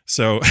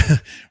 So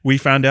we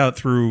found out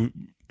through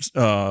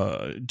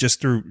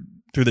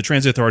the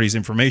transit authority's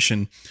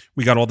information,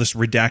 we got all this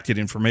redacted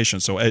information.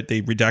 So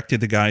they redacted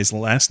the guy's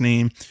last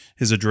name,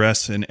 his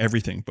address, and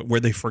everything. But where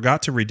they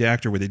forgot to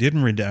redact or where they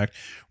didn't redact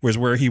was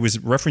where he was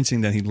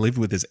referencing that he lived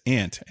with his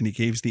aunt, and he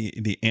gave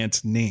the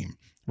aunt's name.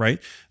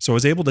 Right. So I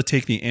was able to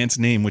take the aunt's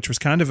name, which was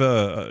kind of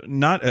a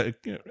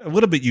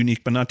little bit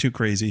unique, but not too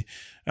crazy.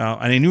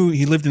 And I knew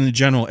he lived in the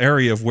general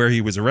area of where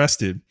he was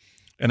arrested.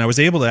 And I was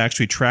able to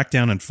actually track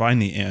down and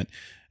find the aunt.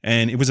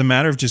 And it was a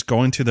matter of just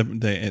going to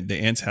the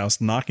aunt's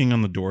house, knocking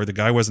on the door. The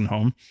guy wasn't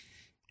home,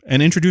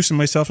 and introducing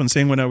myself and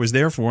saying what I was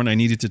there for. And I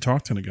needed to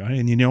talk to the guy.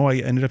 And, I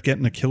ended up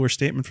getting a killer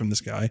statement from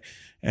this guy,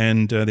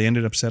 and they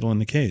ended up settling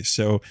the case.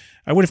 So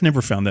I would have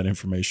never found that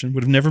information,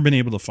 would have never been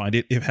able to find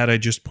it had I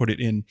just put it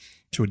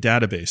into a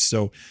database.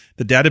 So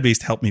the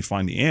database helped me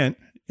find the aunt.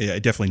 I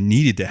definitely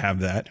needed to have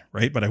that,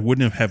 right? But I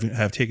wouldn't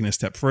have taken a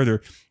step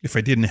further if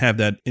I didn't have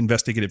that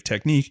investigative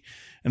technique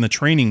and the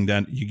training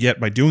that you get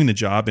by doing the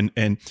job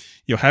and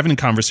having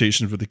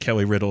conversations with the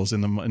Kelly Riddles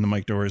and the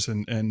Mike Doors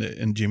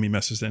and Jimmy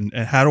Messes and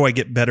how do I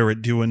get better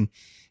at doing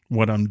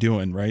what I'm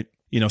doing, right?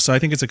 So I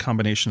think it's a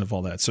combination of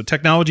all that. So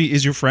technology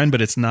is your friend,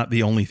 but it's not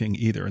the only thing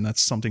either. And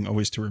that's something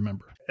always to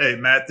remember. Hey,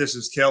 Matt, this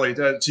is Kelly.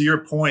 To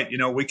your point,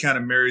 we kind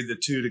of married the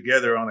two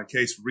together on a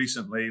case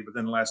recently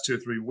within the last 2 or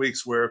 3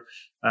 weeks where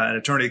an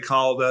attorney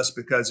called us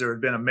because there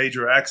had been a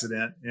major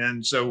accident.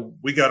 And so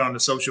we got onto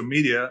social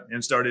media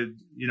and started,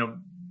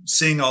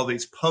 seeing all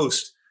these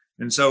posts.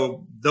 And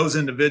so those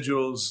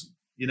individuals,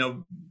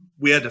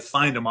 we had to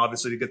find them,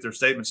 obviously, to get their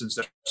statements and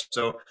stuff.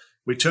 So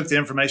we took the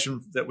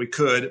information that we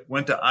could,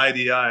 went to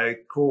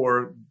IDI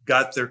Core,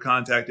 got their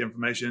contact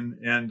information,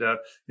 and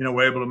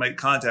we're able to make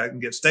contact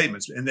and get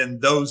statements. And then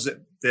those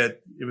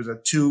that it was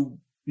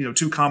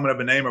too common of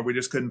a name or we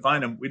just couldn't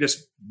find them, we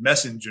just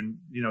message and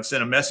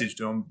send a message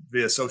to them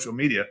via social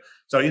media.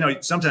 So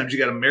sometimes you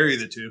got to marry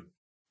the two.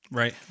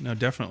 Right. No,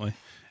 definitely.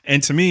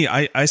 And to me,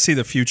 I see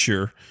the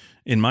future,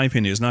 in my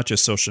opinion, is not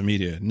just social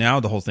media. Now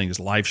the whole thing is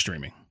live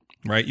streaming.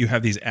 right? You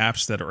have these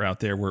apps that are out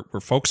there where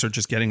folks are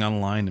just getting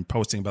online and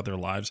posting about their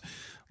lives,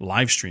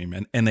 live stream,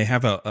 and they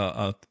have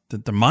they're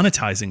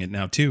monetizing it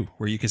now too,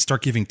 where you can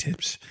start giving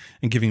tips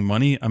and giving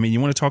money. I mean, you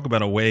want to talk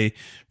about a way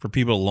for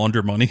people to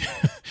launder money?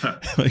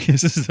 Like,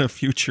 this is the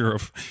future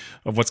of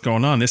what's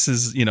going on. This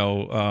is, these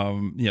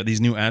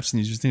new apps and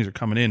these things are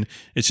coming in.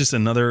 It's just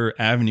another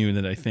avenue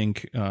that I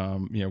think,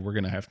 we're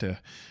going to have to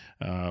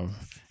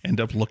end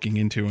up looking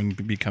into and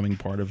becoming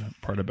part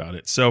about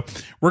it. So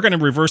we're going to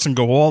reverse and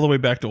go all the way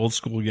back to old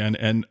school again.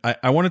 And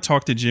I want to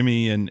talk to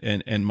Jimmy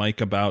and Mike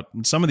about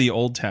some of the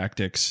old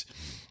tactics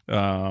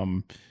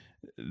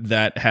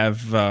that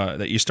have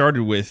that you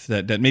started with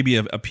that maybe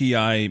a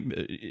PI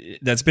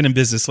that's been in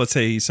business, let's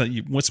say,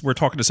 we're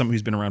talking to someone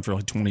who's been around for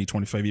like 20,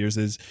 25 years,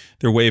 is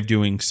their way of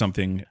doing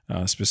something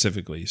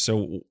specifically.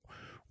 So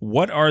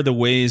what are the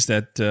ways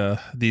that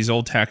these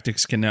old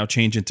tactics can now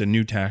change into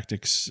new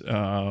tactics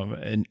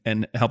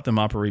and help them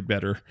operate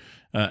better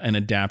and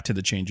adapt to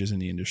the changes in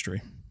the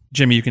industry?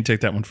 Jimmy, you can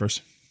take that one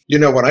first.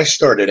 When I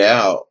started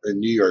out in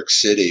New York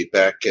City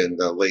back in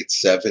the late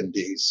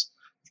 70s,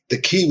 the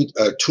key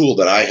tool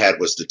that I had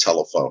was the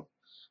telephone.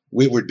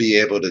 We would be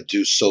able to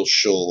do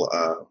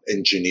social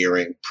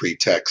engineering,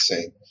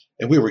 pretexting,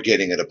 and we were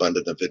getting an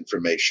abundance of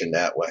information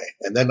that way.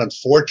 And then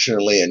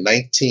unfortunately in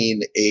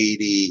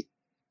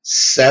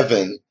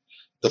 1987,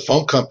 the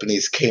phone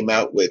companies came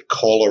out with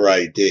caller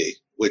ID,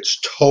 which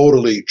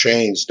totally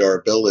changed our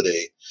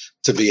ability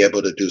to be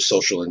able to do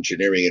social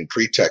engineering and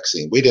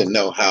pretexting. We didn't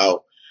know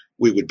how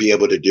we would be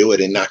able to do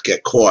it and not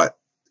get caught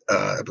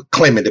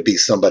claiming to be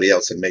somebody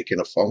else and making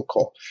a phone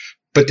call.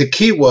 But the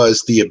key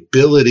was the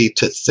ability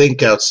to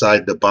think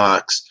outside the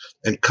box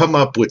and come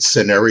up with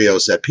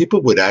scenarios that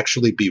people would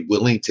actually be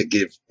willing to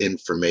give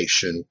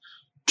information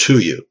to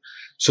you.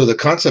 So the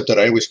concept that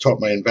I always taught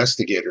my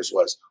investigators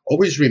was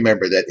always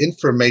remember that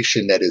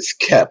information that is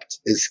kept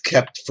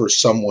for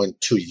someone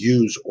to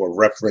use or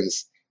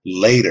reference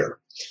later.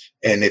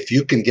 And if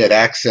you can get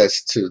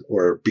access to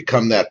or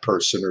become that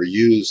person or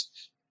use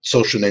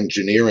social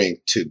engineering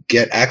to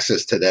get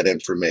access to that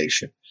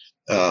information,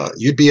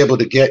 you'd be able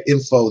to get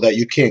info that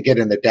you can't get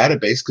in the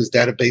database because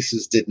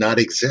databases did not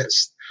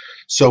exist.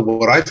 So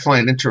what I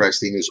find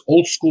interesting is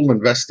old school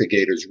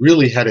investigators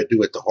really had to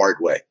do it the hard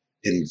way,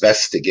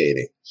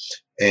 investigating.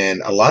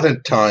 And a lot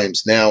of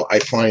times now I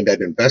find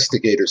that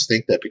investigators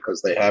think that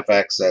because they have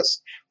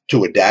access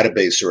to a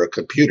database or a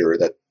computer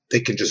that they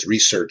can just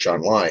research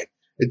online.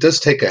 It does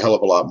take a hell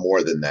of a lot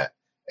more than that.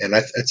 And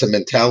it's a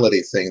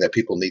mentality thing that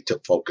people need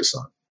to focus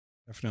on.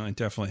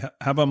 Definitely.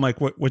 How about Mike?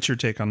 What's your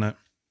take on that?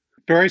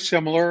 Very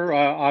similar.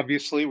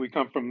 Obviously, we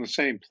come from the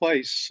same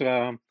place.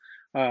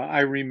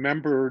 I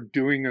remember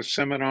doing a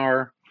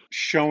seminar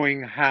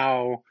showing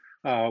how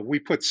we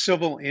put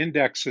civil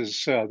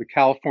indexes, the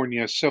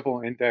California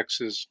civil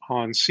indexes,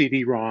 on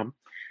CD-ROM.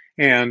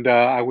 And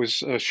I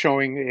was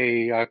showing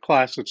a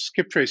class of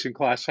skip tracing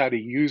class how to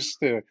use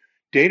the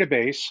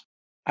database.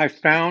 I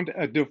found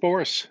a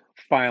divorce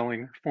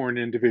filing for an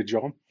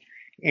individual.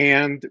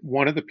 And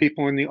one of the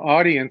people in the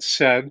audience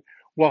said,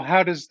 well,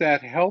 how does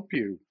that help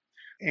you?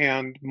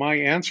 And my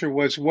answer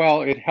was,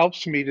 well, it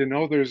helps me to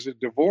know there's a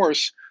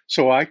divorce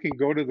so I can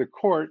go to the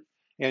court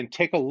and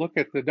take a look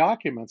at the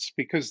documents,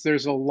 because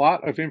there's a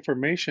lot of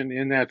information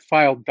in that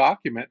filed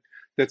document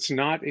that's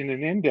not in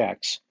an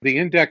index. The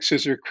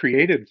indexes are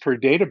created for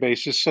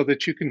databases so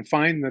that you can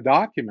find the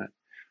document.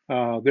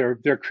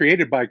 They're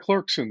created by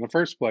clerks in the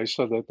first place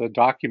so that the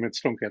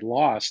documents don't get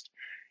lost.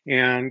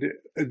 And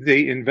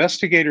the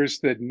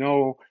investigators that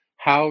know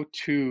how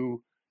to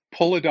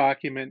pull a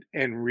document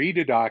and read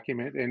a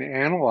document and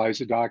analyze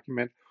a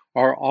document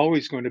are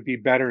always going to be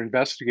better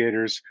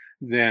investigators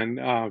than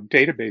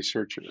database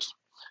searchers.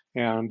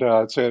 And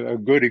it's a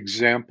good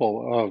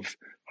example of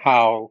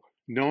how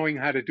knowing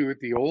how to do it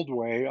the old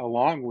way,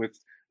 along with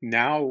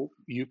now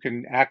you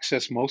can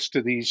access most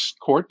of these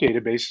court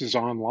databases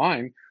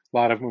online, a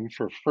lot of them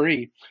for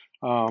free.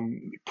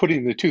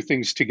 Putting the two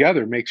things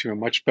together makes you a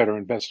much better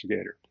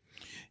investigator.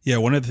 Yeah,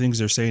 one of the things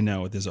they're saying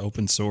now with this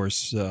open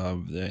source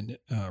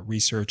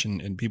research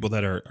and people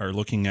that are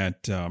looking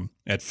at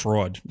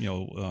fraud,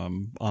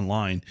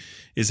 online,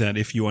 is that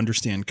if you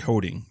understand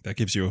coding, that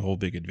gives you a whole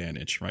big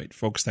advantage, right?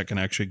 Folks that can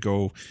actually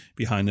go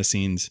behind the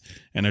scenes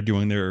and are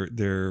doing their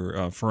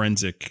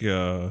forensic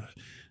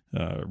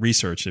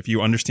research. If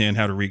you understand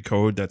how to read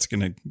code, that's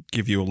going to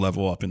give you a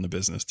level up in the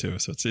business too.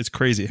 So it's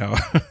crazy how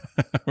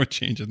it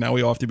changes. Now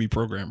we all have to be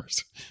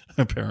programmers,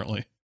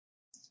 apparently.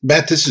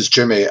 Matt, this is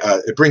Jimmy.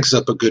 It brings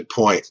up a good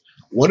point.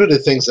 One of the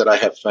things that I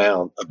have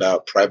found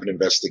about private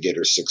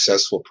investigators,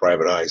 successful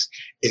private eyes,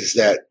 is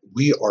that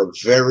we are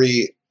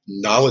very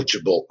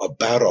knowledgeable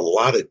about a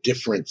lot of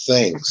different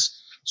things.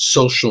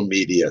 Social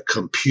media,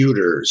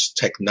 computers,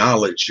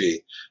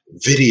 technology,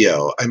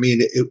 video. I mean,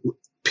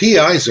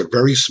 PIs are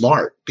very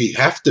smart. We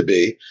have to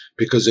be,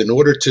 because in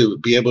order to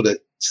be able to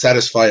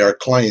satisfy our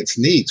clients'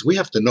 needs, we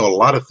have to know a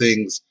lot of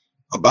things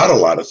about a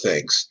lot of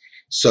things.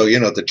 So,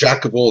 the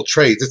jack of all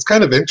trades, it's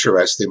kind of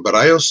interesting, but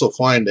I also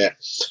find that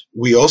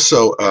we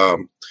also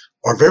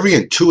are very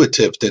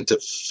intuitive into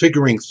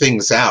figuring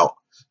things out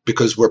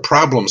because we're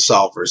problem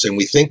solvers and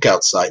we think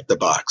outside the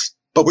box,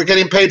 but we're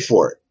getting paid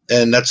for it.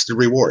 And that's the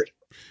reward.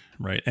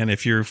 Right. And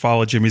if you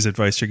follow Jimmy's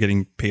advice, you're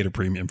getting paid a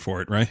premium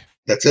for it, right?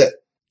 That's it.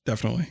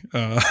 Definitely.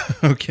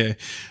 Okay.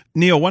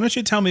 Neil, why don't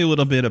you tell me a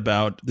little bit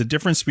about the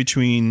difference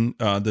between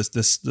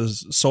this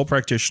sole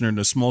practitioner,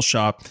 the small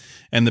shop,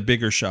 and the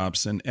bigger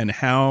shops, and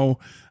how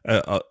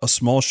a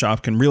small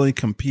shop can really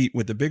compete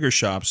with the bigger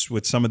shops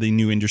with some of the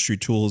new industry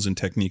tools and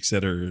techniques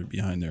that are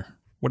behind there.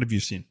 What have you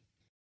seen?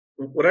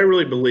 What I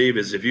really believe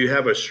is if you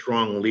have a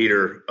strong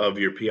leader of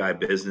your PI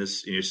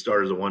business, and you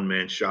start as a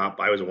one-man shop.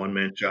 I was a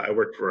one-man shop. I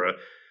worked for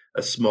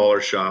a smaller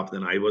shop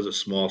than I was a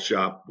small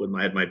shop when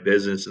I had my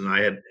business, and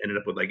I had ended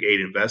up with like 8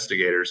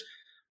 investigators.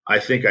 I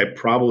think I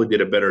probably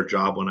did a better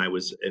job when I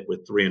was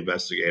with 3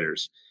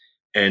 investigators.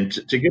 And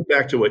to get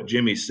back to what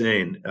Jimmy's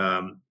saying,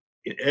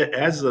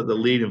 as the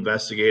lead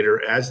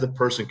investigator, as the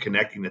person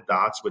connecting the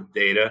dots with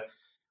data,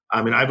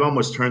 I mean, I've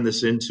almost turned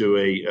this into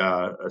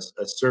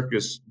a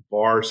circus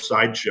bar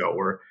sideshow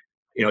where,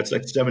 it's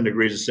like 7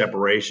 degrees of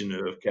separation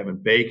of Kevin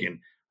Bacon.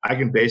 I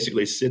can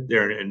basically sit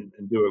there and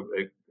do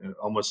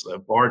almost a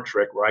bar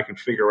trick where I can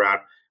figure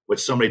out what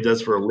somebody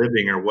does for a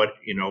living, or what,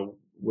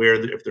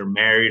 if they're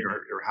married,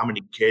 or how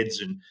many kids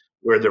and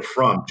where they're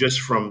from,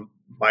 just from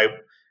my,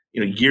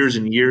 years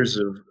and years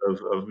of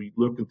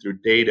looking through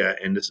data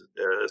and just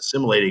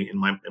assimilating in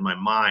my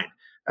mind.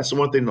 That's the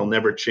one thing that'll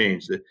never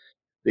change. The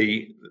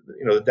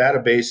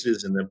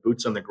databases and the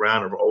boots on the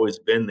ground have always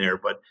been there,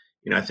 but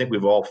I think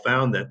we've all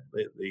found that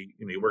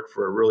you work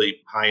for a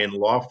really high-end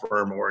law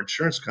firm or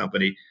insurance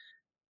company.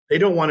 They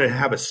don't want to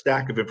have a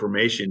stack of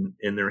information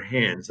in their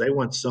hands. They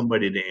want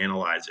somebody to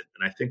analyze it,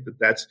 and I think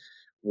that's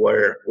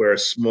where a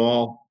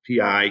small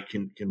PI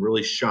can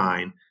really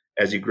shine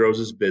as he grows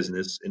his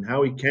business, and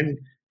how he can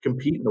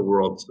compete in the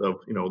world of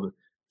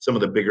some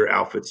of the bigger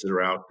outfits that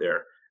are out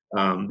there.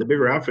 The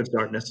bigger outfits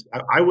aren't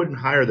necessarily. I wouldn't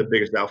hire the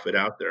biggest outfit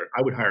out there.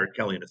 I would hire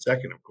Kelly in a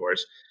second, of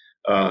course.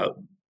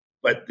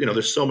 But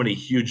there's so many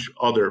huge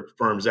other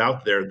firms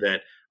out there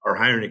that are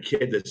hiring a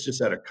kid that's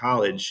just out of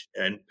college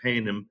and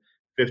paying them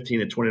 $15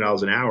 to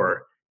 $20 an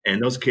hour,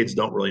 and those kids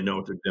don't really know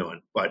what they're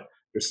doing. But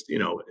there's,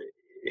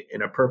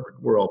 in a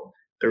perfect world,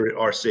 there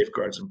are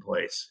safeguards in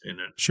place, and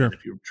Sure.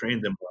 if you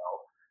train them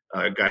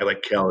well, a guy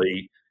like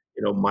Kelly,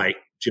 Mike,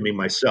 Jimmy,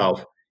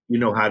 myself,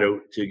 how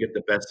to get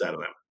the best out of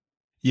them.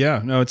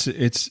 Yeah, no, it's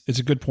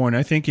a good point.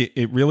 I think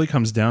it really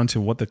comes down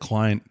to what the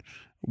client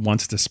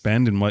wants to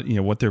spend and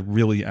what they're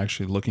really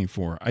actually looking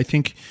for. I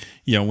think,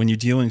 when you're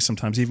dealing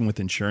sometimes even with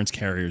insurance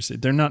carriers,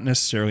 they're not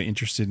necessarily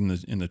interested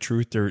in the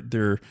truth.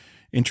 They're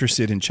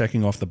interested in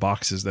checking off the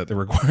boxes that they're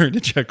required to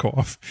check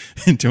off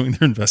and doing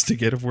their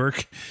investigative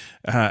work.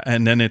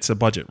 And then it's a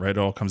budget, right? It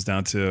all comes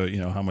down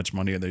to, how much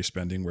money are they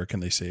spending? Where can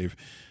they save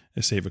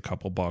a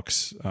couple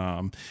bucks?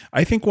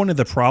 I think one of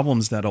the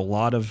problems that a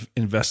lot of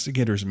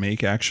investigators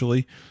make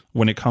actually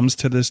when it comes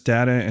to this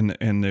data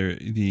and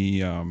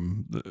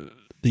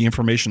the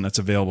information that's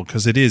available,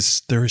 because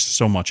there is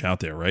so much out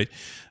there, right?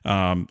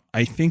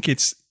 I think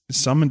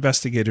some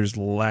investigators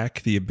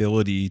lack the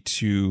ability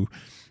to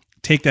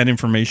take that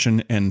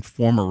information and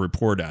form a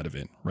report out of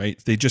it, right?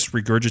 They just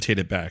regurgitate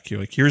it back. You're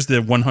like, here's the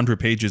 100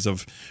 pages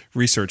of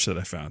research that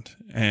I found.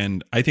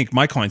 And I think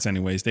my clients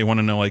anyways, they want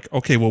to know like,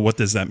 okay, well, what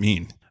does that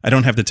mean? I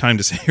don't have the time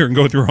to sit here and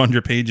go through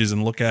 100 pages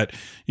and look at,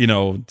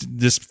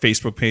 this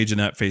Facebook page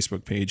and that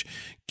Facebook page.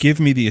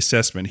 Give me the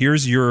assessment.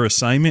 Here's your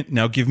assignment.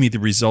 Now give me the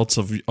results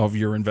of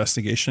your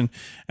investigation.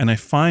 And I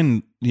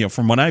find,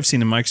 from what I've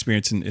seen in my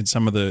experience in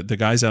some of the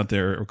guys out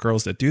there or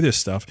girls that do this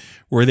stuff,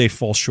 where they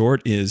fall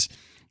short is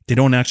they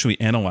don't actually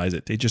analyze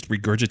it. They just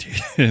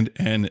regurgitate it,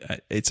 and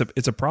it's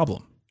a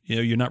problem.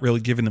 You're not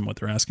really giving them what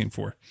they're asking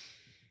for.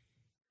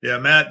 Yeah,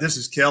 Matt, this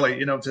is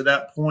Kelly. To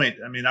that point,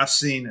 I mean, I've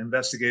seen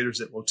investigators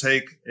that will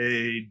take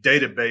a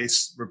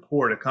database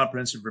report, a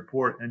comprehensive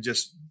report, and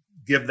just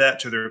give that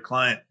to their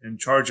client and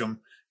charge them,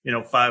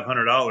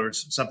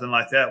 $500, something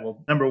like that.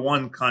 Well, number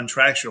one,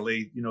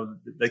 contractually,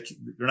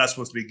 they're not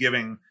supposed to be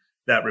giving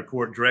that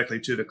report directly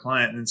to the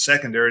client. And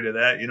secondary to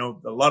that,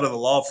 a lot of the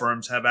law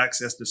firms have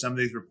access to some of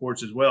these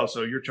reports as well.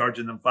 So you're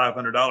charging them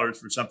 $500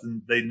 for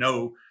something they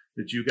know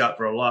that you got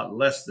for a lot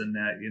less than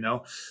that,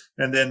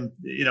 And then,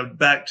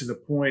 back to the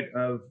point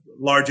of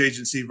large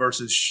agency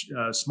versus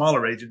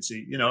smaller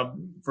agency,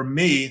 for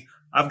me,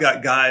 I've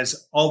got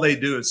guys, all they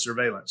do is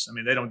surveillance. I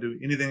mean, they don't do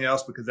anything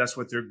else because that's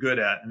what they're good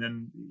at. And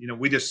then,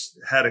 we just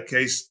had a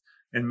case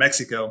in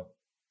Mexico,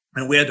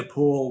 and we had to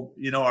pull,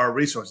 our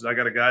resources. I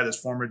got a guy that's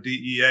former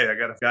DEA. I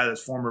got a guy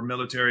that's former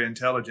military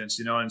intelligence,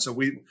 and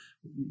so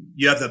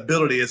you have the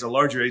ability as a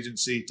larger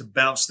agency to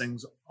bounce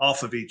things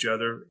off of each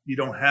other. You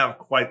don't have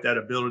quite that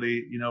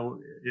ability,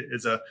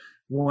 as a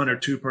 1 or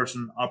 2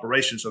 person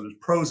operation. So there's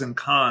pros and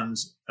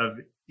cons of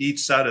each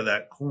side of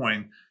that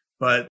coin.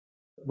 But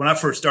when I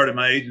first started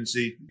my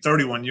agency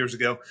 31 years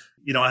ago,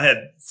 I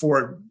had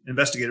 4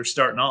 investigators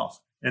starting off.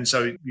 And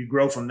so you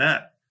grow from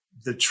that.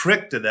 The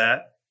trick to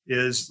that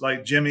is,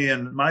 like Jimmy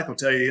and Michael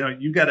tell you,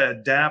 you got to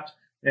adapt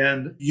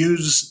and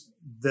use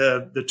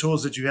the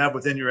tools that you have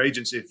within your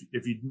agency.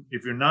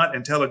 If you're not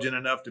intelligent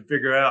enough to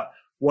figure out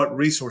what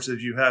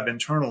resources you have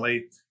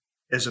internally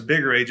as a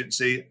bigger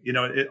agency,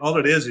 all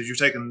it is you're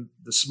taking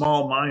the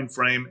small mind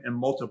frame and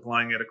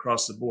multiplying it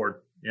across the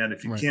board. And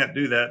if you can't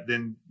do that,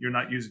 then you're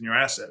not using your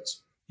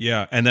assets.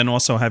 Yeah, and then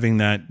also having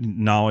that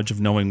knowledge of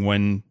knowing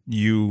when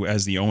you,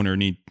 as the owner,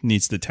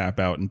 needs to tap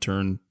out and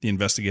turn the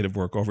investigative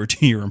work over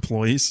to your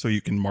employees, so you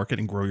can market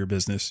and grow your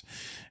business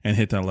and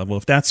hit that level.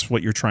 If that's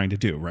what you're trying to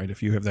do, right?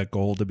 If you have that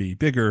goal to be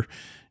bigger,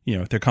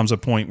 there comes a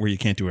point where you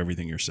can't do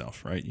everything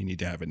yourself, right? You need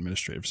to have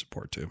administrative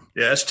support too.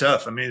 Yeah, it's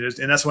tough. I mean,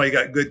 and that's why you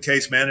got good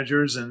case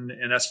managers, and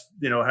that's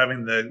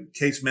having the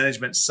case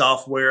management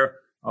software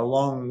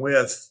along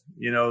with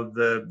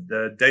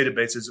the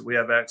databases that we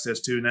have access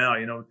to now.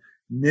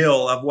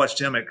 Neil, I've watched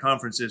him at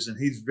conferences, and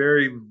he's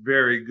very,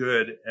 very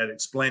good at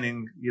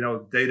explaining,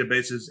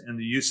 databases and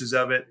the uses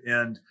of it.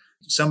 And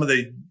some of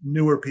the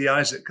newer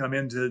PIs that come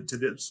into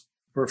this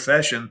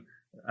profession,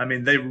 I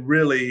mean, they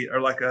really are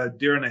like a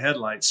deer in the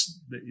headlights.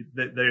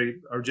 They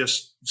are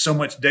just so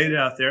much data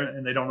out there,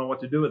 and they don't know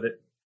what to do with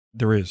it.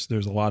 There's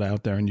a lot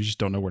out there, and you just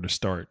don't know where to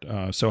start.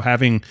 So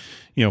having,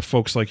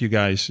 folks like you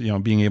guys,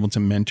 being able to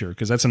mentor,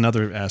 because that's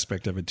another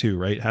aspect of it too,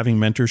 right? Having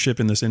mentorship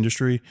in this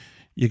industry,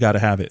 you got to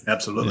have it.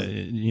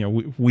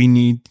 Absolutely. We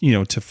need,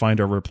 to find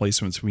our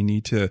replacements. We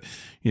need to,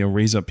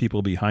 raise up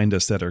people behind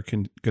us that are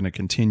going to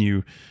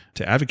continue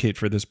to advocate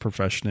for this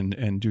profession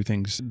and do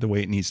things the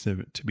way it needs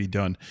to be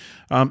done.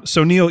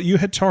 So Neil, you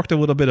had talked a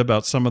little bit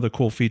about some of the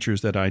cool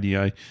features that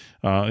IDI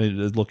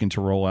is looking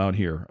to roll out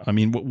here. I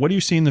mean, what do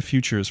you see in the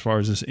future as far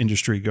as this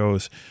industry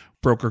goes?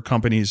 Broker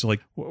companies,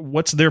 like,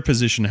 what's their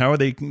position? How are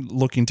they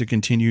looking to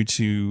continue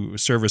to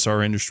service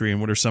our industry? And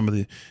what are some of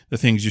the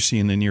things you see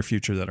in the near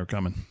future that are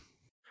coming?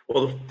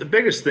 Well, the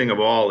biggest thing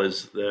of all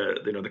is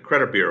the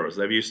credit bureaus.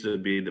 That used to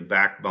be the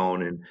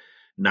backbone and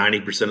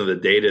 90% of the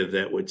data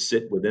that would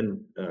sit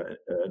within an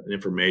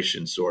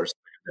information source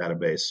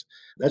database.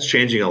 That's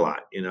changing a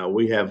lot.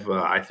 We have,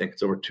 I think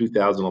it's over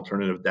 2,000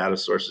 alternative data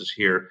sources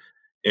here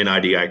in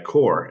IDI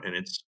Core, and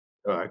it's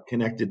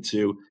connected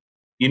to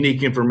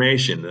unique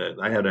information.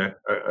 I had a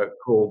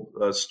cool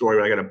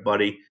story. I got a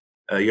buddy,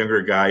 a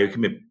younger guy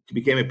who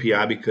became a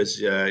PI because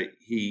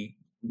he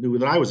knew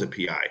that I was a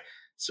PI.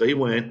 So he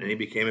went and he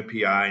became a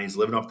PI, and he's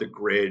living off the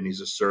grid, and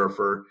he's a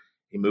surfer.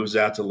 He moves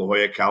out to La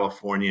Jolla,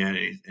 California,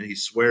 and he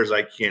swears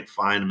I can't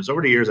find him. It's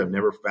over the years I've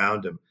never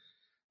found him.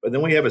 But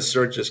then we have a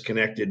search that's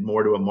connected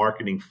more to a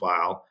marketing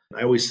file.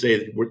 I always say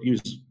that we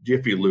use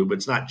Jiffy Lube, but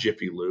it's not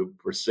Jiffy Lube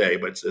per se,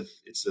 but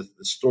it's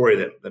the story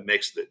that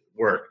makes it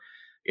work.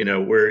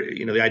 Where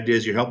the idea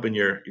is you're helping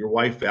your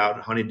wife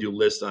out, honeydew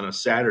list on a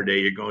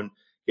Saturday. You're going to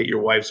get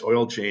your wife's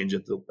oil change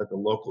at the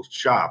local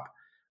shop.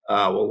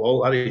 Well, a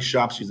lot of these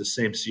shops use the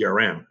same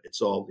CRM.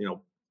 It's all,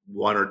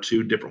 one or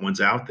two different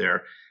ones out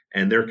there,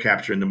 and they're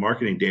capturing the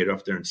marketing data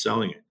up there and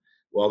selling it.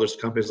 Well, there's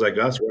companies like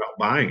us who are out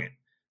buying it.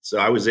 So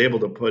I was able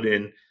to put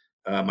in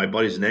my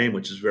buddy's name,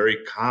 which is very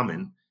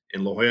common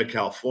in La Jolla,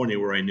 California,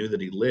 where I knew that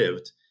he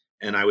lived.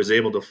 And I was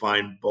able to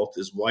find both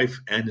his wife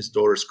and his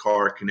daughter's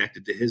car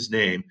connected to his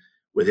name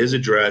with his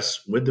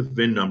address, with the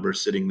VIN number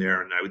sitting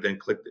there. And I would then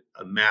click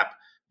a map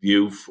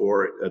view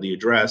for the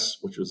address,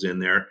 which was in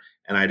there.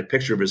 And I had a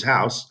picture of his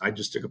house. I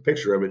just took a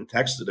picture of it and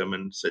texted him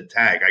and said,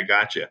 "Tag, I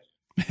got you."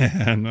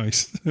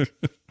 Nice.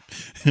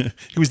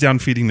 He was down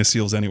feeding the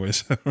seals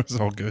anyways. It was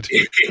all good.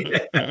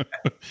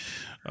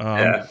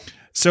 Yeah.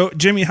 So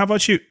Jimmy, how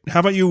about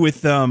you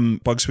with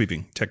bug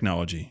sweeping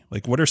technology?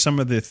 Like, what are some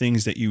of the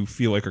things that you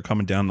feel like are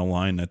coming down the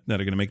line that are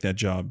going to make that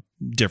job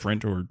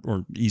different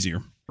or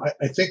easier?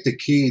 I think the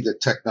key, the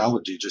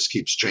technology just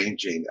keeps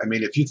changing. I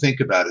mean, if you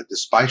think about it, the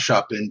spy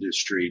shop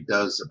industry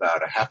does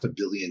about $500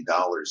 million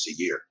a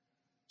year.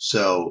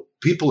 So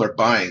people are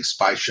buying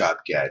spy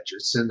shop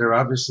gadgets, and they're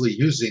obviously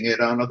using it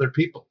on other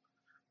people.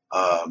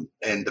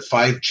 And the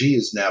 5G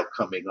is now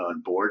coming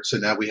on board. So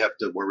now we have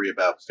to worry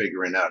about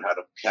figuring out how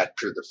to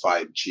capture the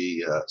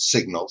 5G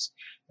signals.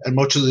 And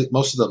most of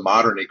the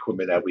modern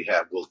equipment that we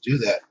have will do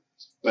that.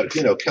 But,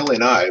 Kelly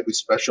and I, we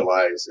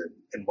specialize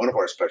in one of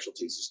our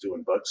specialties is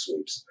doing bug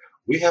sweeps.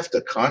 We have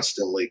to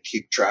constantly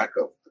keep track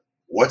of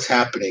what's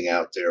happening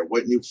out there,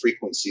 what new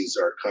frequencies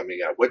are coming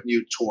out, what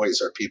new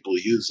toys are people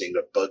using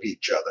to bug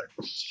each other.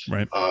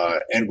 Right.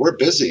 And we're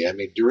busy. I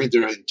mean, during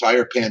the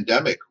entire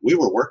pandemic, we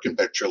were working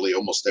virtually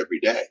almost every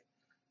day.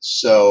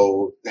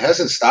 So it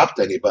hasn't stopped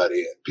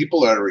anybody.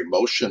 People that are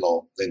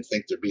emotional and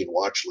think they're being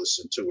watched,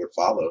 listened to, or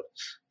followed,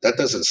 that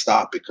doesn't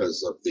stop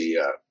because of the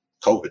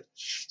COVID.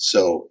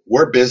 So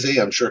we're busy.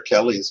 I'm sure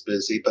Kelly's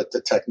busy, but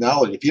the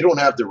technology, if you don't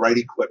have the right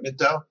equipment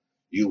though,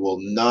 you will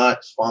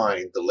not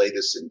find the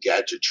latest in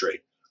gadgetry.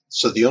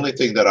 So the only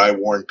thing that I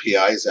warn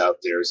PIs out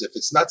there is if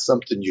it's not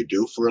something you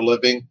do for a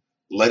living,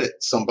 let it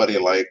somebody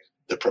like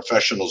the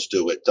professionals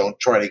do it. Don't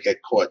try to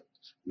get caught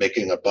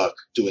making a buck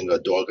doing a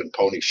dog and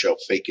pony show,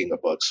 faking a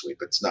bug sweep.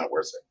 It's not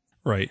worth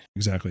it. Right.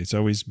 Exactly. It's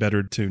always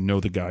better to know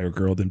the guy or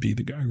girl than be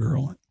the guy or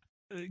girl.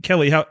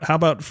 Kelly, how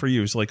about for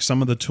you? It's like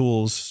some of the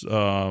tools,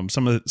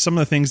 some of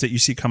the things that you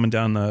see coming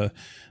down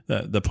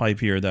the pipe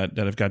here that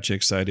have got you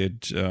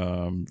excited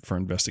for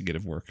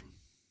investigative work.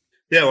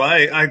 Yeah, well,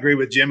 I agree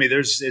with Jimmy.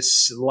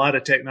 It's a lot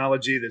of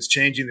technology that's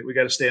changing that we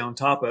got to stay on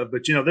top of.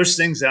 But, there's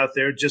things out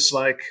there just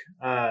like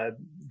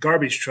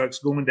garbage trucks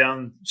going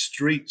down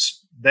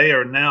streets. They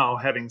are now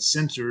having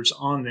sensors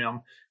on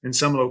them. In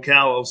some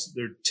locales,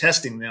 they're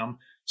testing them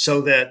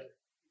so that,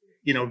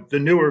 the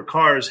newer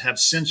cars have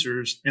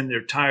sensors in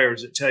their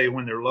tires that tell you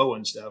when they're low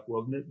and stuff.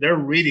 Well, they're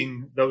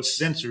reading those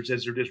sensors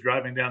as they're just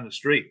driving down the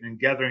street and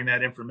gathering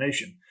that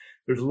information.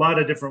 There's a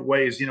lot of different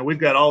ways. We've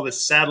got all the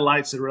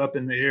satellites that are up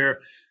in the air.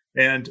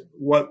 And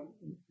what,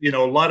 a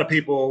lot of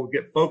people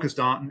get focused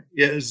on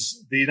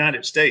is the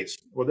United States.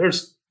 Well,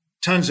 there's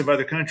tons of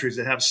other countries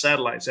that have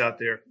satellites out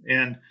there.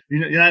 And the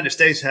United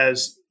States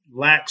has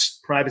lax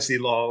privacy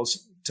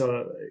laws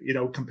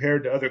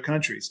compared to other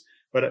countries.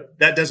 But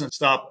that doesn't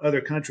stop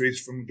other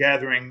countries from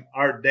gathering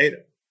our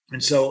data.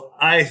 And so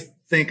I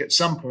think at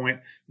some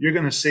point you're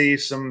going to see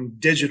some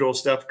digital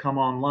stuff come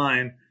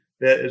online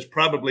that is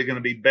probably going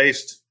to be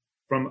based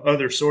from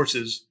other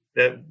sources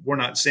that we're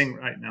not seeing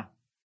right now.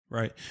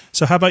 Right.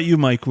 So how about you,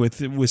 Mike,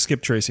 with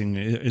skip tracing?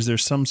 Is there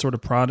some sort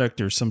of product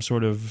or some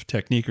sort of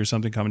technique or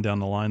something coming down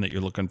the line that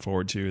you're looking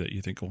forward to that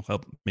you think will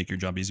help make your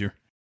job easier?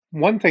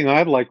 One thing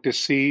I'd like to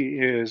see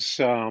is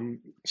some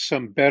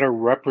better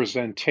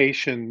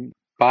representation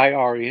by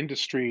our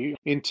industry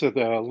into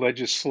the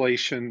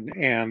legislation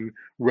and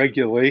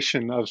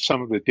regulation of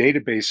some of the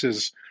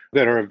databases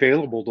that are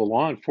available to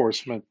law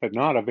enforcement but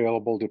not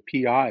available to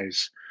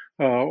PIs,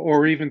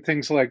 or even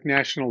things like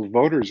national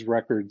voters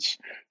records,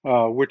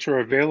 which are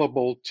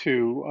available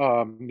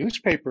to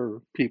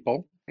newspaper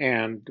people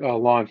and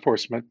law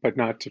enforcement but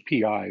not to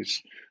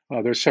PIs.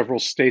 There's several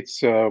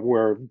states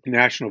where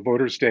national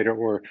voters data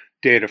or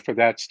data for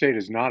that state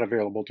is not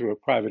available to a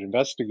private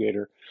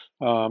investigator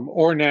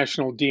or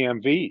national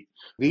DMV.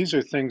 These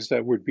are things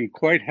that would be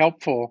quite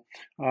helpful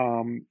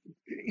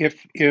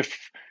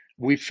if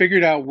we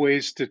figured out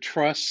ways to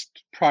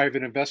trust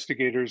private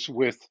investigators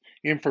with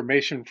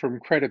information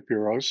from credit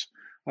bureaus,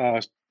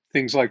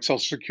 things like social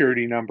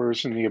security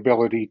numbers and the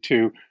ability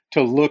to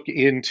look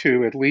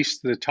into at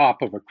least the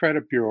top of a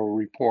credit bureau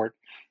report.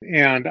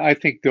 And I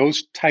think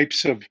those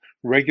types of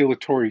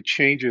regulatory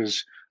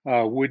changes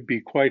would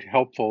be quite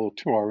helpful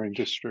to our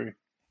industry.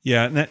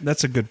 Yeah,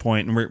 that's a good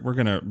point. And we're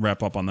going to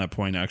wrap up on that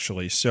point,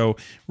 actually. So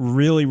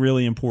really,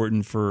 really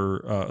important for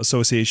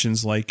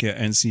associations like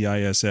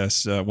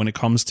NCISS when it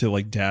comes to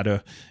like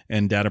data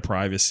and data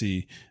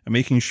privacy,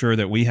 making sure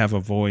that we have a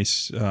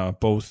voice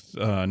both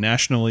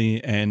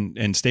nationally and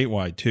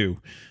statewide too,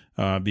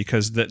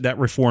 because that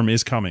reform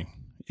is coming.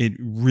 It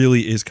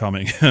really is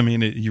coming. I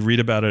mean, you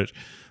read about it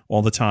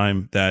all the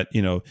time that,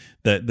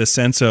 that the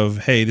sense of,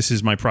 hey, this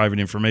is my private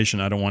information.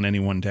 I don't want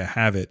anyone to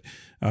have it.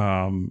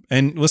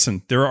 And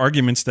listen, there are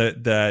arguments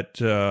that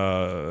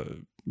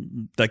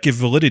give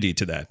validity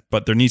to that,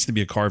 but there needs to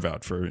be a carve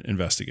out for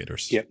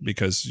investigators. Yep.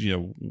 Because,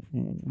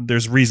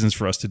 there's reasons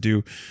for us to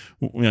do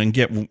and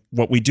get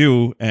what we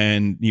do.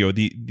 And,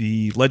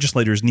 the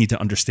legislators need to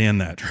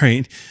understand that,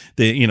 right?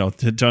 They,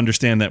 to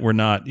understand that we're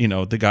not,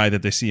 the guy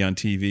that they see on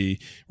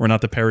TV. We're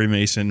not the Perry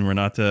Mason. We're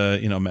not the,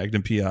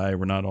 Magnum PI.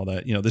 We're not all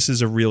that. This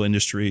is a real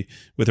industry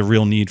with a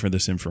real need for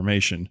this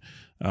information.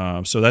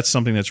 So that's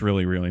something that's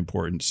really, really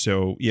important.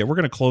 So yeah, we're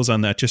going to close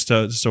on that just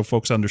so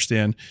folks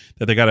understand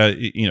that they got to,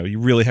 you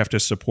really have to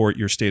support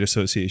your state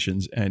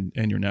associations and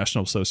your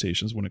national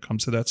associations when it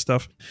comes to that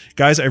stuff.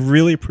 Guys, I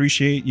really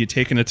appreciate you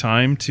taking the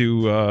time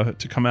to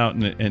come out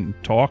and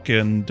talk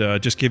and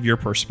just give your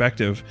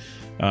perspective.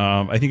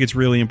 I think it's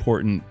really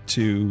important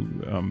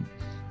to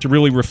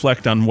really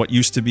reflect on what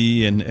used to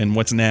be and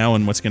what's now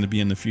and what's going to be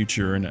in the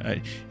future.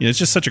 And it's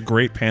just such a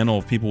great panel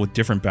of people with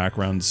different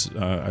backgrounds.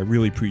 I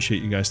really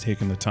appreciate you guys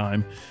taking the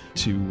time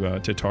to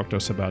talk to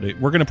us about it.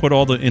 We're going to put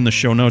all in the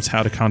show notes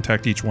how to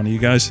contact each one of you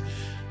guys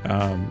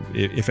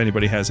if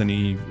anybody has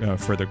any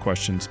further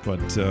questions. But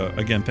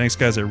again, thanks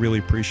guys. I really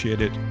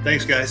appreciate it.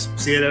 Thanks guys.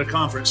 See you at a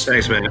conference.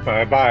 Thanks, man.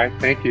 Bye.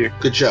 Thank you.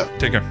 Good job.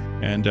 Take care.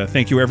 And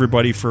thank you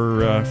everybody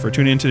for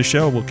tuning into the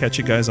show. We'll catch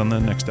you guys on the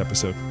next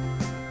episode.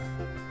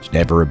 It's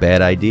never a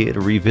bad idea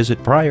to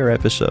revisit prior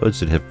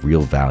episodes that have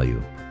real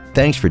value.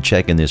 Thanks for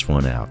checking this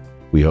one out.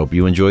 We hope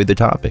you enjoyed the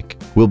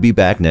topic. We'll be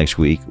back next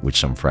week with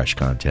some fresh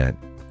content.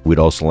 We'd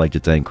also like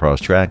to thank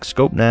Crosstrack,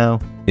 Scope Now,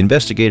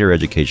 Investigator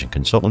Education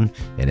Consultant,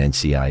 and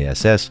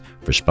NCISS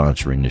for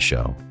sponsoring the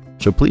show.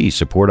 So please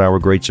support our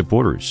great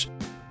supporters.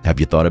 Have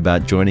you thought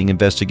about joining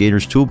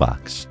Investigators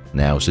Toolbox?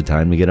 Now's the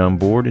time to get on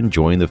board and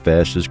join the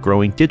fastest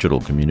growing digital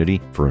community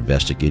for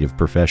investigative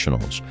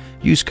professionals.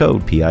 Use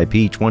code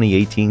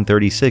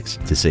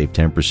PIP201836 to save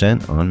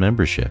 10% on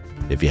membership.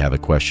 If you have a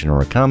question or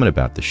a comment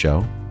about the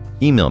show,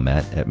 email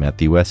Matt at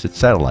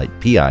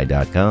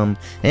matthewwest@satellitepi.com,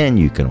 and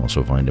you can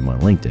also find him on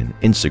LinkedIn,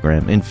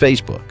 Instagram, and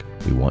Facebook.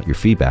 We want your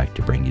feedback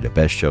to bring you the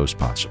best shows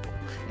possible.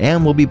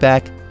 And we'll be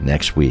back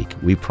next week,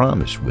 we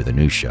promise, with a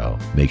new show.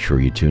 Make sure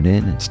you tune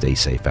in and stay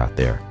safe out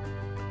there.